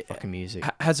much fucking music?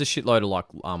 has a shitload of like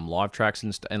live tracks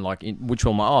and like which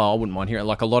one I wouldn't mind hearing.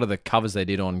 Like a lot of the covers they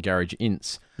did on Garage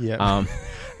Ints. Yeah.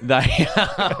 They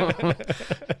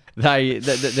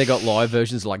got live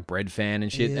versions like Bread Fan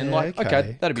and shit, and like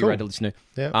okay that'd be cool. great to listen to.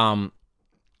 Yeah.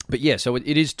 But yeah, so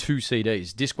it is 2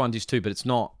 CDs, disc 1, disc 2, but it's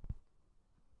not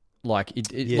like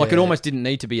like it almost didn't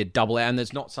need to be a double, and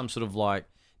there's not some sort of like.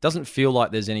 Doesn't feel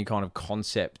like there's any kind of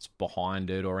concept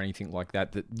behind it or anything like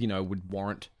that would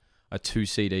warrant a 2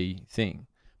 CD thing.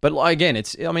 But like, again,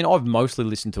 I've mostly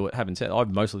listened to it. Haven't said I've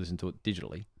mostly listened to it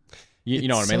digitally. You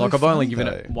know what I mean? Like I've only given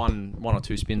it one or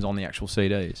two spins on the actual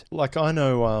CDs. Like I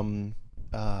know,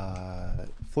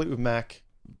 Fleetwood Mac,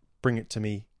 Bring It to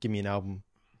Me, Give Me an Album.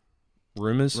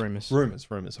 Rumors.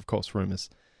 Of course, Rumors.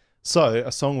 So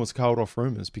a song was culled off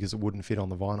Rumors because it wouldn't fit on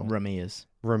the vinyl.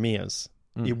 Ramirez.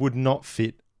 It would not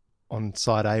fit on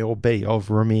side A or B of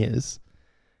Ramirez.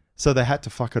 So they had to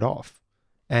fuck it off.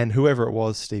 And whoever it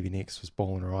was, Stevie Nicks, was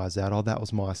bawling her eyes out. Oh, that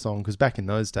was my song. Because back in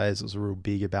those days, it was real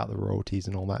big about the royalties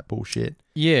and all that bullshit.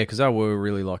 Yeah, because they were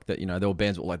really like that. There were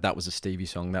bands that were like, that was a Stevie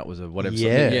song, that was a whatever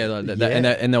Yeah. song.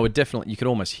 Yeah, and they were definitely, you could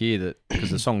almost hear that because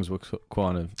the songs were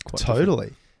quite Totally.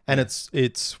 different.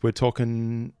 And we're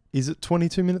talking, is it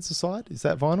 22 minutes a side? Is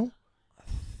that vinyl?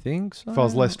 Think so. If I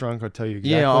was less drunk, I'd tell you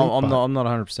exactly. Yeah, I'm not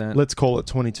 100%. Let's call it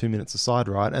 22 minutes a side,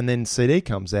 right? And then CD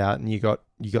comes out and you got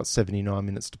 79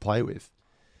 minutes to play with.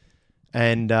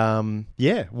 And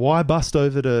why bust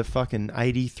over to fucking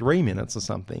 83 minutes or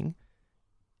something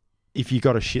if you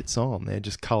got a shit song there?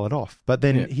 Just cull it off. But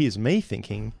then here's me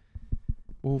thinking,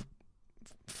 well,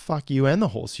 fuck you and the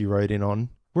horse you rode in on.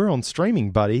 We're on streaming,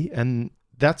 buddy, and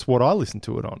that's what I listen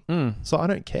to it on. So I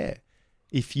don't care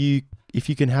if you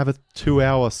can have a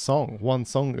 2-hour song, one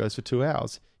song that goes for 2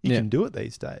 hours, you can do it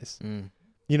these days.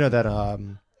 You know that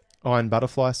Iron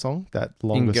Butterfly song, that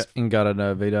longest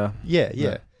Ingata Vida.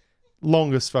 Yeah.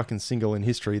 Longest fucking single in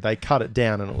history. They cut it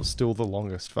down and it was still the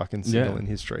longest fucking single in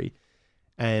history.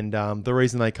 And the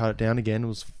reason they cut it down again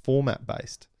was format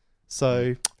based.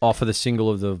 So for the single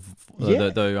of the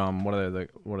what are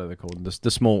they called?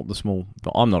 The small.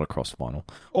 I'm not across vinyl.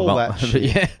 All that shit.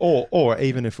 Yeah. Or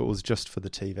even if it was just for the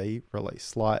TV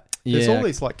release, like there's all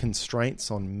these like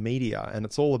constraints on media, and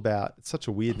it's all about. It's such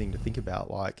a weird thing to think about.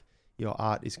 Like your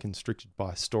art is constricted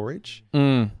by storage.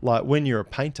 Like when you're a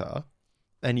painter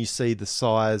and you see the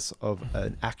size of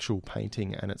an actual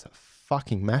painting, and it's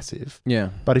fucking massive.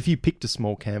 Yeah. But if you picked a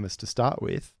small canvas to start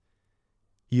with.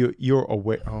 You're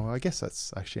aware. Oh, I guess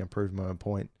that's actually improved my own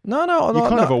point. No, you're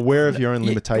kind of aware of your own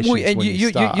limitations when you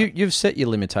start. You've set your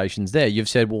limitations there. You've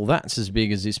said, well, that's as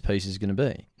big as this piece is going to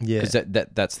be. Yeah, because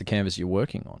that's the canvas you're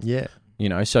working on. Yeah,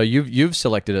 so you've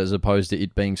selected it as opposed to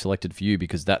it being selected for you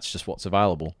because that's just what's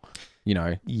available.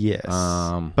 Yes.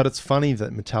 But it's funny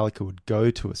that Metallica would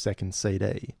go to a second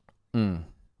CD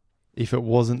if it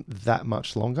wasn't that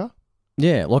much longer.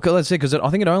 Yeah, like let's say because I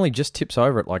think it only just tips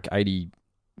over at like 80.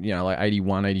 Like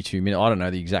 81, 82 minutes. I don't know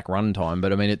the exact run time,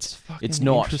 but I mean, it's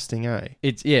not interesting, eh?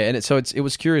 It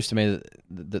was curious to me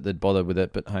that they'd bother with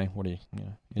it. But hey, what do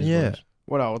you?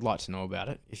 What I would like to know about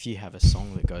it, if you have a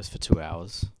song that goes for 2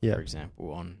 hours, for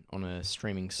example, on a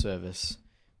streaming service,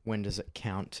 when does it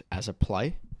count as a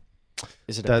play?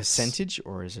 Is it a percentage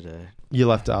or is it a?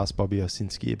 You'll have to ask Bobby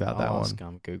Osinski about that one. I'll ask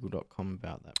Google.com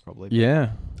about that probably.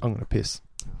 Yeah, I'm gonna piss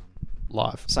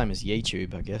live. Same as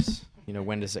YouTube, I guess.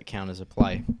 When does it count as a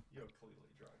play? You're clearly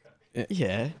drunk.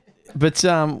 Yeah. But,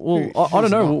 I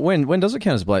don't know. When does it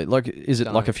count as a play? Like, is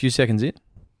it like a few seconds in?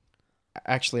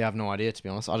 Actually, I have no idea, to be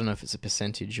honest. I don't know if it's a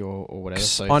percentage or whatever.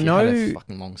 So I if know, you had a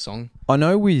fucking long song. I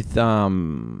know with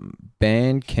Bandcamp,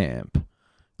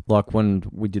 like when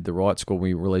we did the Riot Score,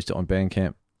 we released it on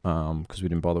Bandcamp, because we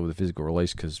didn't bother with a physical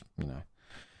release because,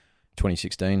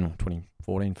 2016 or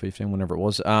 2014, 15, whenever it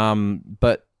was.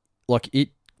 But like it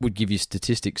would give you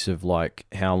statistics of like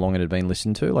how long it had been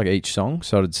listened to, like each song.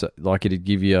 So it'd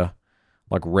give you,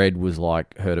 like red was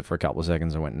like heard it for a couple of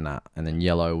seconds and went nah, and then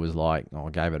yellow was like I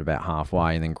gave it about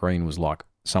halfway, and then green was like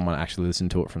someone actually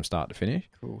listened to it from start to finish.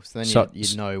 Cool. So then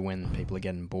you'd know when people are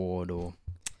getting bored or.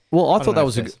 Well, I thought that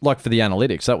was like for the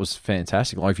analytics, that was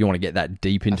fantastic. Like if you want to get that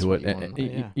deep into it,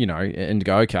 and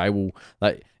go, okay, well,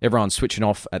 like everyone's switching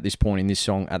off at this point in this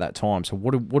song at that time. So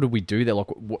what do we do there? Like,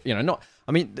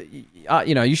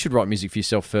 you should write music for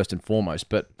yourself first and foremost.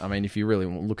 But I mean, if you're really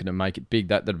looking to make it big,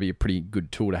 that'd be a pretty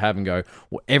good tool to have and go.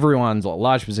 Well, everyone's like a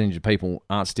large percentage of people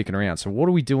aren't sticking around. So what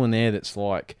are we doing there that's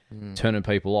like turning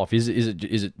people off? Is it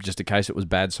just a case it was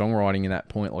bad songwriting in that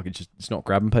point? Like it's not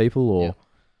grabbing people or. Yeah.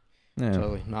 Yeah.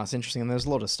 Totally. No, it's interesting. And there's a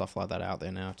lot of stuff like that out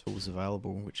there now, tools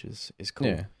available, which is cool.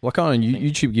 Yeah. Like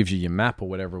YouTube gives you your map or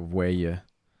whatever of where your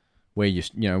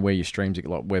streams are,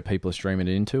 like where people are streaming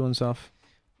it into and stuff.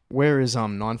 Where is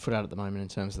 9 Foot at the moment in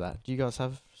terms of that? Do you guys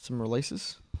have some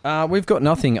releases? We've got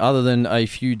nothing other than a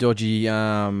few dodgy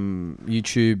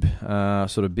YouTube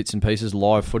sort of bits and pieces,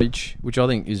 live footage, which I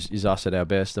think is us at our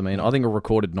best. I mean, I think a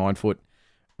recorded 9 Foot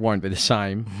won't be the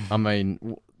same. I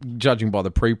mean, judging by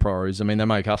the pre-pros, I mean, they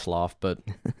make us laugh, but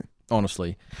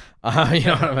honestly, you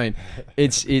know what I mean?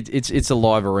 It's a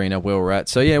live arena where we're at.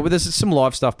 So yeah, well, there's some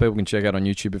live stuff people can check out on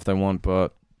YouTube if they want,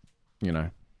 but You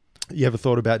ever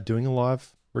thought about doing a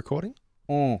live recording?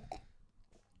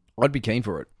 I'd be keen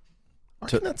for it. I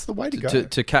think that's the way to go.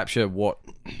 To capture what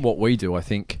we do, I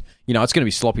think. It's going to be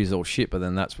sloppy as all shit, but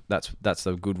then that's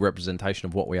a good representation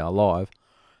of what we are live.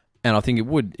 And I think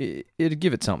it'd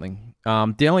give it something.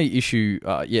 The only issue,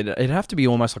 it'd have to be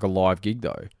almost like a live gig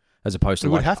though, as opposed to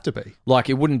it would have to be. Like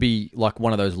it wouldn't be like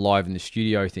one of those live in the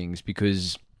studio things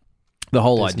because the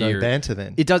whole there's idea. No banter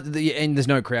then. It does, and there's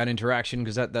no crowd interaction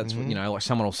because that's what, like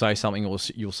someone will say something or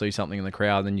you'll see something in the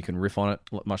crowd, and then you can riff on it,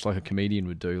 much like a comedian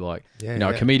would do. Like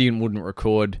a comedian wouldn't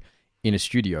record in a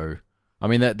studio. I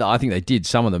mean, I think they did.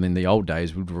 Some of them in the old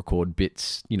days would record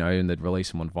bits, and they'd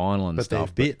release them on vinyl and stuff.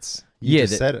 But they're bits. You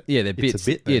just said it. Yeah, they're bits. It's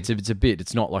a bit. Yeah, it's a bit.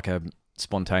 It's not like a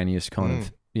spontaneous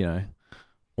kind of,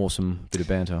 awesome bit of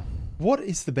banter. What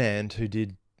is the band who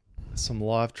did some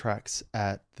live tracks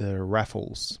at the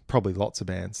raffles? Probably lots of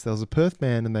bands. There was a Perth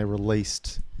band and they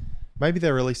released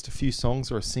a few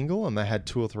songs or a single, and they had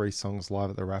 2 or 3 songs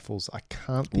live at the raffles. I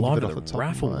can't think of it off the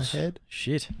top of my head.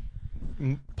 Shit.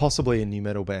 Possibly a new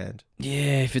metal band.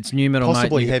 Yeah, if it's new metal,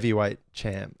 possibly Heavyweight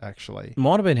Champ. Actually,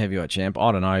 might have been Heavyweight Champ.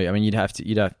 I don't know. I mean, you're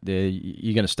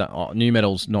going to start. New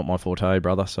metal's not my forte,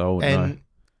 brother. So I wouldn't know.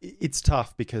 It's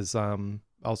tough because I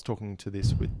was talking to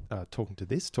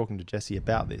Jesse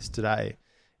about this today.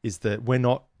 Is that we're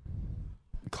not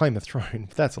Claim of Throne?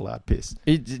 That's a loud piss.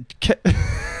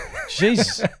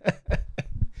 Jesus.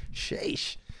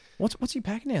 Sheesh. What's he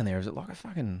packing down there? Is it like a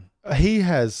fucking? He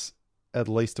has at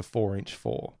least a 4-inch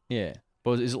 4. Yeah.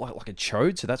 But is it like a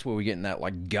chode? So that's where we're getting that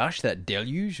like gush, that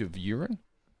deluge of urine?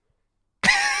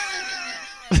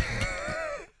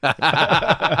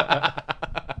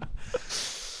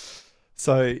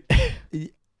 So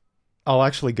I'll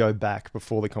actually go back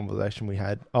before the conversation we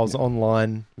had. I was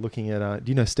online looking at, do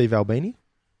you know Steve Albini?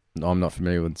 No, I'm not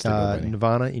familiar with Steve Albini.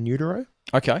 Nirvana in Utero.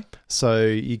 Okay. So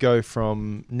you go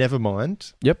from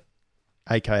Nevermind. Yep.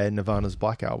 AKA Nirvana's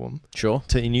Black Album. Sure.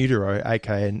 To In Utero,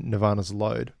 AKA Nirvana's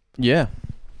Load. Yeah.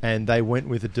 And they went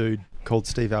with a dude called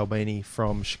Steve Albini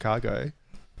from Chicago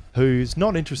who's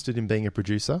not interested in being a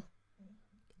producer.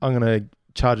 I'm going to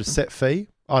charge a set fee.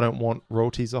 I don't want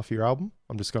royalties off your album.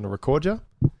 I'm just going to record you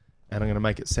and I'm going to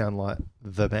make it sound like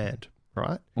the band,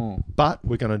 right? But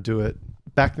we're going to do it.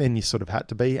 Back then you sort of had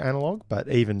to be analog, but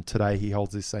even today he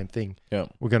holds this same thing. Yeah.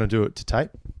 We're going to do it to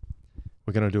tape.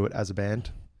 We're going to do it as a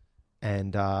band.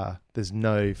 And there's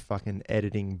no fucking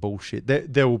editing bullshit.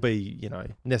 There will be,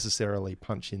 necessarily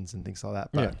punch-ins and things like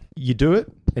that. But you do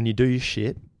it and you do your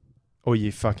shit or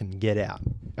you fucking get out.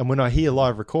 And when I hear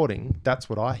live recording, that's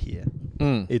what I hear.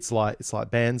 It's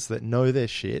like bands that know their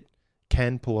shit,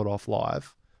 can pull it off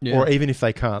live. Yeah. Or even if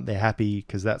they can't, they're happy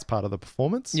because that's part of the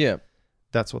performance. Yeah.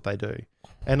 That's what they do.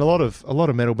 And a lot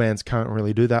of metal bands can't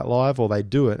really do that live, or they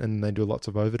do it and they do lots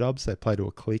of overdubs. They play to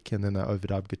a click and then they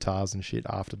overdub guitars and shit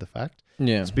after the fact.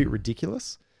 Yeah. It's a bit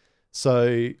ridiculous.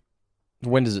 So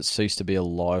when does it cease to be a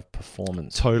live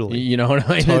performance? Totally. You know what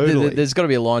I mean? Totally. There's got to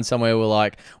be a line somewhere where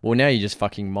like, well, now you're just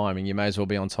fucking miming. You may as well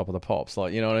be on top of the pops.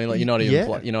 Like, you know what I mean? Like you're not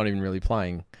even you're not even really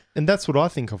playing. And that's what I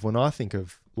think of when I think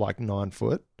of like 9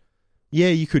 Foot. Yeah,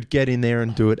 you could get in there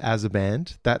and do it as a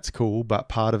band. That's cool. But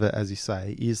part of it, as you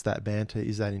say, is that banter,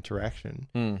 is that interaction.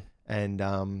 And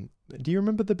do you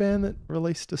remember the band that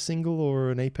released a single or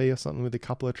an EP or something with a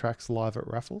couple of tracks live at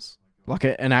raffles? Like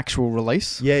an actual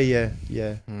release? Yeah.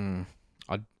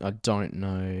 I don't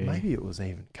know. Maybe it was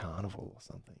even Carnival or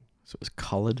something. So it was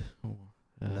coloured?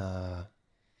 Nah.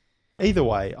 Either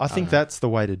way, I think that's the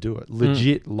way to do it.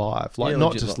 Legit live. Like,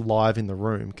 not just live in the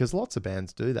room, because lots of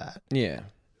bands do that. Yeah.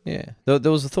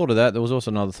 There was a thought of that. There was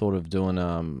also another thought of doing,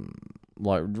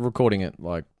 like, recording it,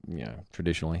 like,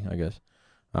 traditionally, I guess.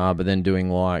 But then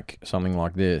doing, like, something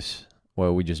like this,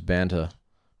 where we just banter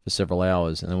for several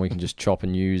hours, and then we can just chop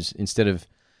and use, instead of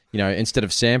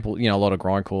sample, a lot of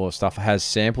grindcore stuff has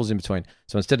samples in between.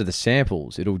 So instead of the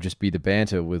samples, it'll just be the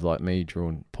banter with, like, me, Drew,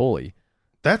 and Paulie.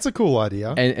 That's a cool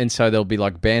idea. And so there'll be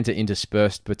like banter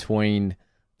interspersed between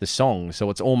the songs. So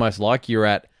it's almost like you're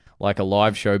at like a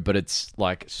live show, but it's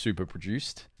like super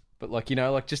produced. But like,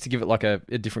 like just to give it like a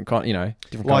different kind,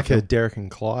 different like kind a Derek and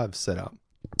Clive setup.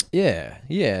 Yeah,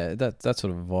 that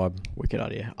sort of a vibe. Wicked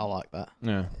idea. I like that.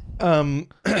 Yeah.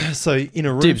 So in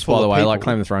a room Dibs, full by the of way, people, like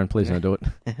Claim the Throne, please don't do it.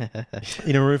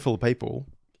 in a room full of people,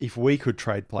 if we could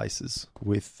trade places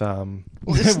with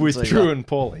Listen with to Drew that. and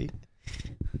Paulie,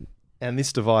 and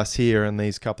this device here and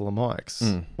these couple of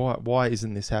mics, why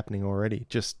isn't this happening already?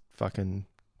 Just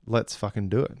let's fucking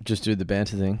do it. Just do the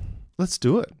banter thing. Let's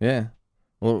do it. Yeah.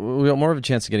 Well, we got more of a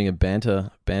chance of getting a banter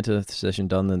session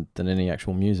done than any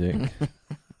actual music.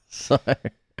 So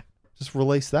Just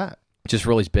release that. just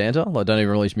release banter, like don't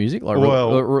even release music, like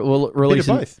Well, release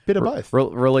Bit of both.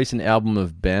 release an album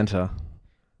of banter.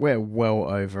 We're well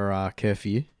over our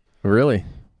curfew, Really?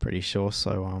 pretty sure.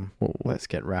 So let's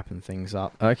get wrapping things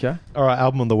up. Okay. All right,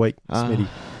 album of the week, Smitty.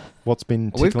 What's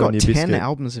been We've tickling got your 10 biscuit?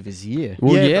 albums of his year.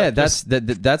 Well, Yeah, yeah, but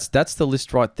that's the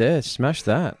list right there. Smash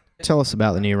that. Tell us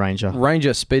about the new Ranger.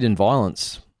 Ranger Speed and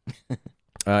Violence.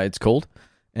 It's called,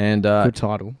 and Good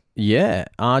title. yeah,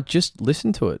 just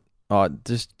listen to it.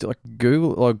 Just like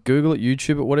Google it,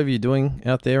 YouTube it, whatever you're doing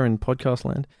out there in podcast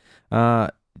land.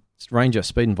 It's Ranger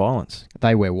Speed and Violence.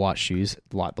 They wear white shoes,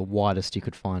 like the whitest you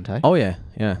could find, hey? Oh yeah.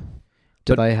 Do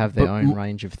but- they have their but own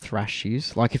range of thrash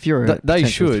shoes? Like if you're a They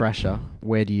potential should. thrasher,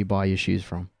 where do you buy your shoes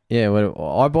from? Yeah, well,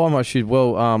 I buy my shoes.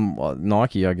 Well,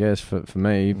 Nike, I guess for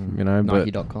me, but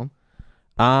Nike.com.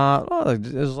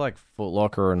 there's like Foot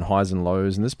Locker and Highs and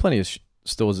Lows, and there's plenty of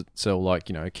stores that sell like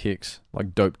kicks,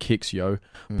 like dope kicks, yo.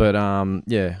 But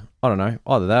yeah, I don't know,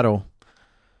 either that or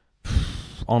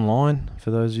online for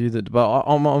those of you that. But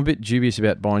I'm a bit dubious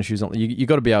about buying shoes. You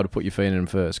got to be able to put your feet in them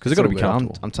first because they've got to be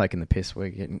comfortable. I'm taking the piss. We're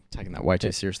taking that way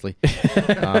too seriously.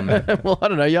 Well, I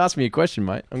don't know. You asked me a question,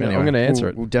 mate. I'm going to answer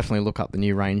it. We'll definitely look up the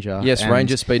new Ranger. Yes, And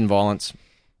Ranger Speed and Violence.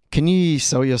 Can you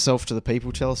sell yourself to the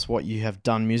people? Tell us what you have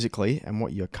done musically and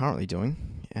what you're currently doing,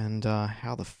 and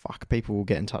how the fuck people will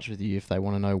get in touch with you if they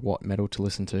want to know what metal to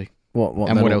listen to What and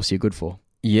metal? what else you're good for.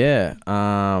 Yeah.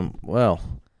 Well,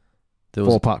 there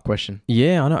was. Four-part question.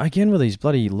 Yeah, I know. Again, with these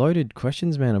bloody loaded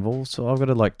questions, man. I've got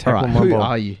to like All tackle right, my who ball.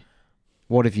 are you?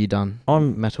 What have you done?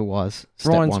 I'm metal-wise.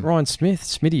 Step one. Ryan Smith,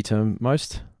 Smitty to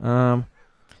most.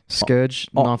 Scourge,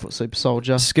 9 Foot Super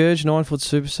Soldier. Scourge, 9 Foot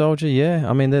Super Soldier. Yeah,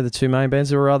 I mean they're the two main bands.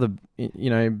 There are other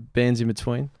bands in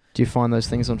between. Do you find those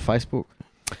things on Facebook?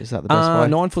 Is that the best way?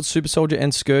 9 Foot Super Soldier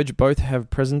and Scourge both have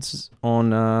presences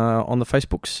on the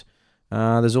Facebooks.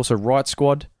 There's also Riot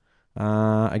Squad.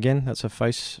 Again, that's a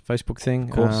Facebook thing.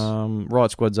 Of course.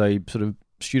 Riot Squad's a sort of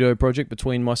studio project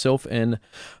between myself and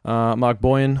Mark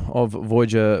Boyan of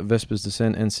Voyager, Vespers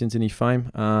Descent, and Symphony fame.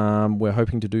 We're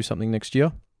hoping to do something next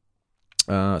year.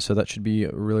 So that should be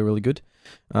really, really good.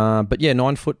 But yeah,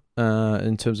 9 Foot,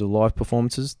 in terms of live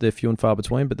performances, they're few and far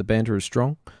between, but the banter is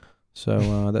strong.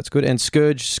 So that's good. And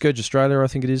Scourge Australia, I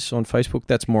think it is, on Facebook.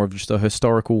 That's more of just a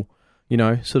historical,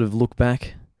 sort of look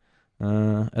back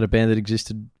at a band that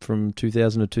existed from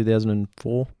 2000 to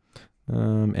 2004,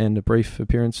 and a brief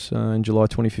appearance in July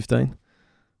 2015.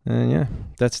 And yeah,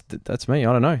 that's me.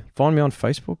 I don't know. Find me on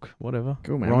Facebook, whatever.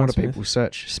 Cool, man. Ryan What do Smith. people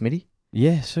search? Smitty?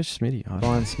 Yeah, search Smitty.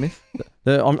 Ryan Smith?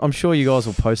 I'm sure you guys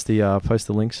will post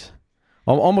the links.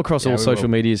 I'm across all we social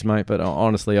will. medias, mate, but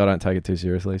honestly, I don't take it too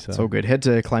seriously. So It's all good. Head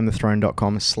to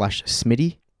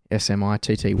claimthethrone.com/Smitty,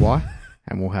 SMITTY,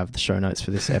 and we'll have the show notes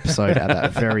for this episode at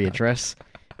that very address.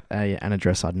 An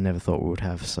address I'd never thought we would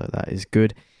have, so that is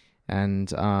good.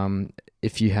 And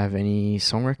if you have any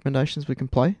song recommendations we can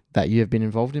play that you have been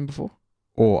involved in before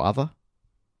or other.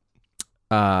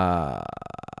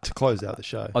 To close out the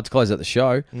show. to close out the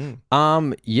show,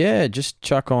 yeah, just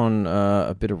chuck on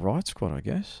a bit of Riot Squad, I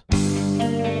guess.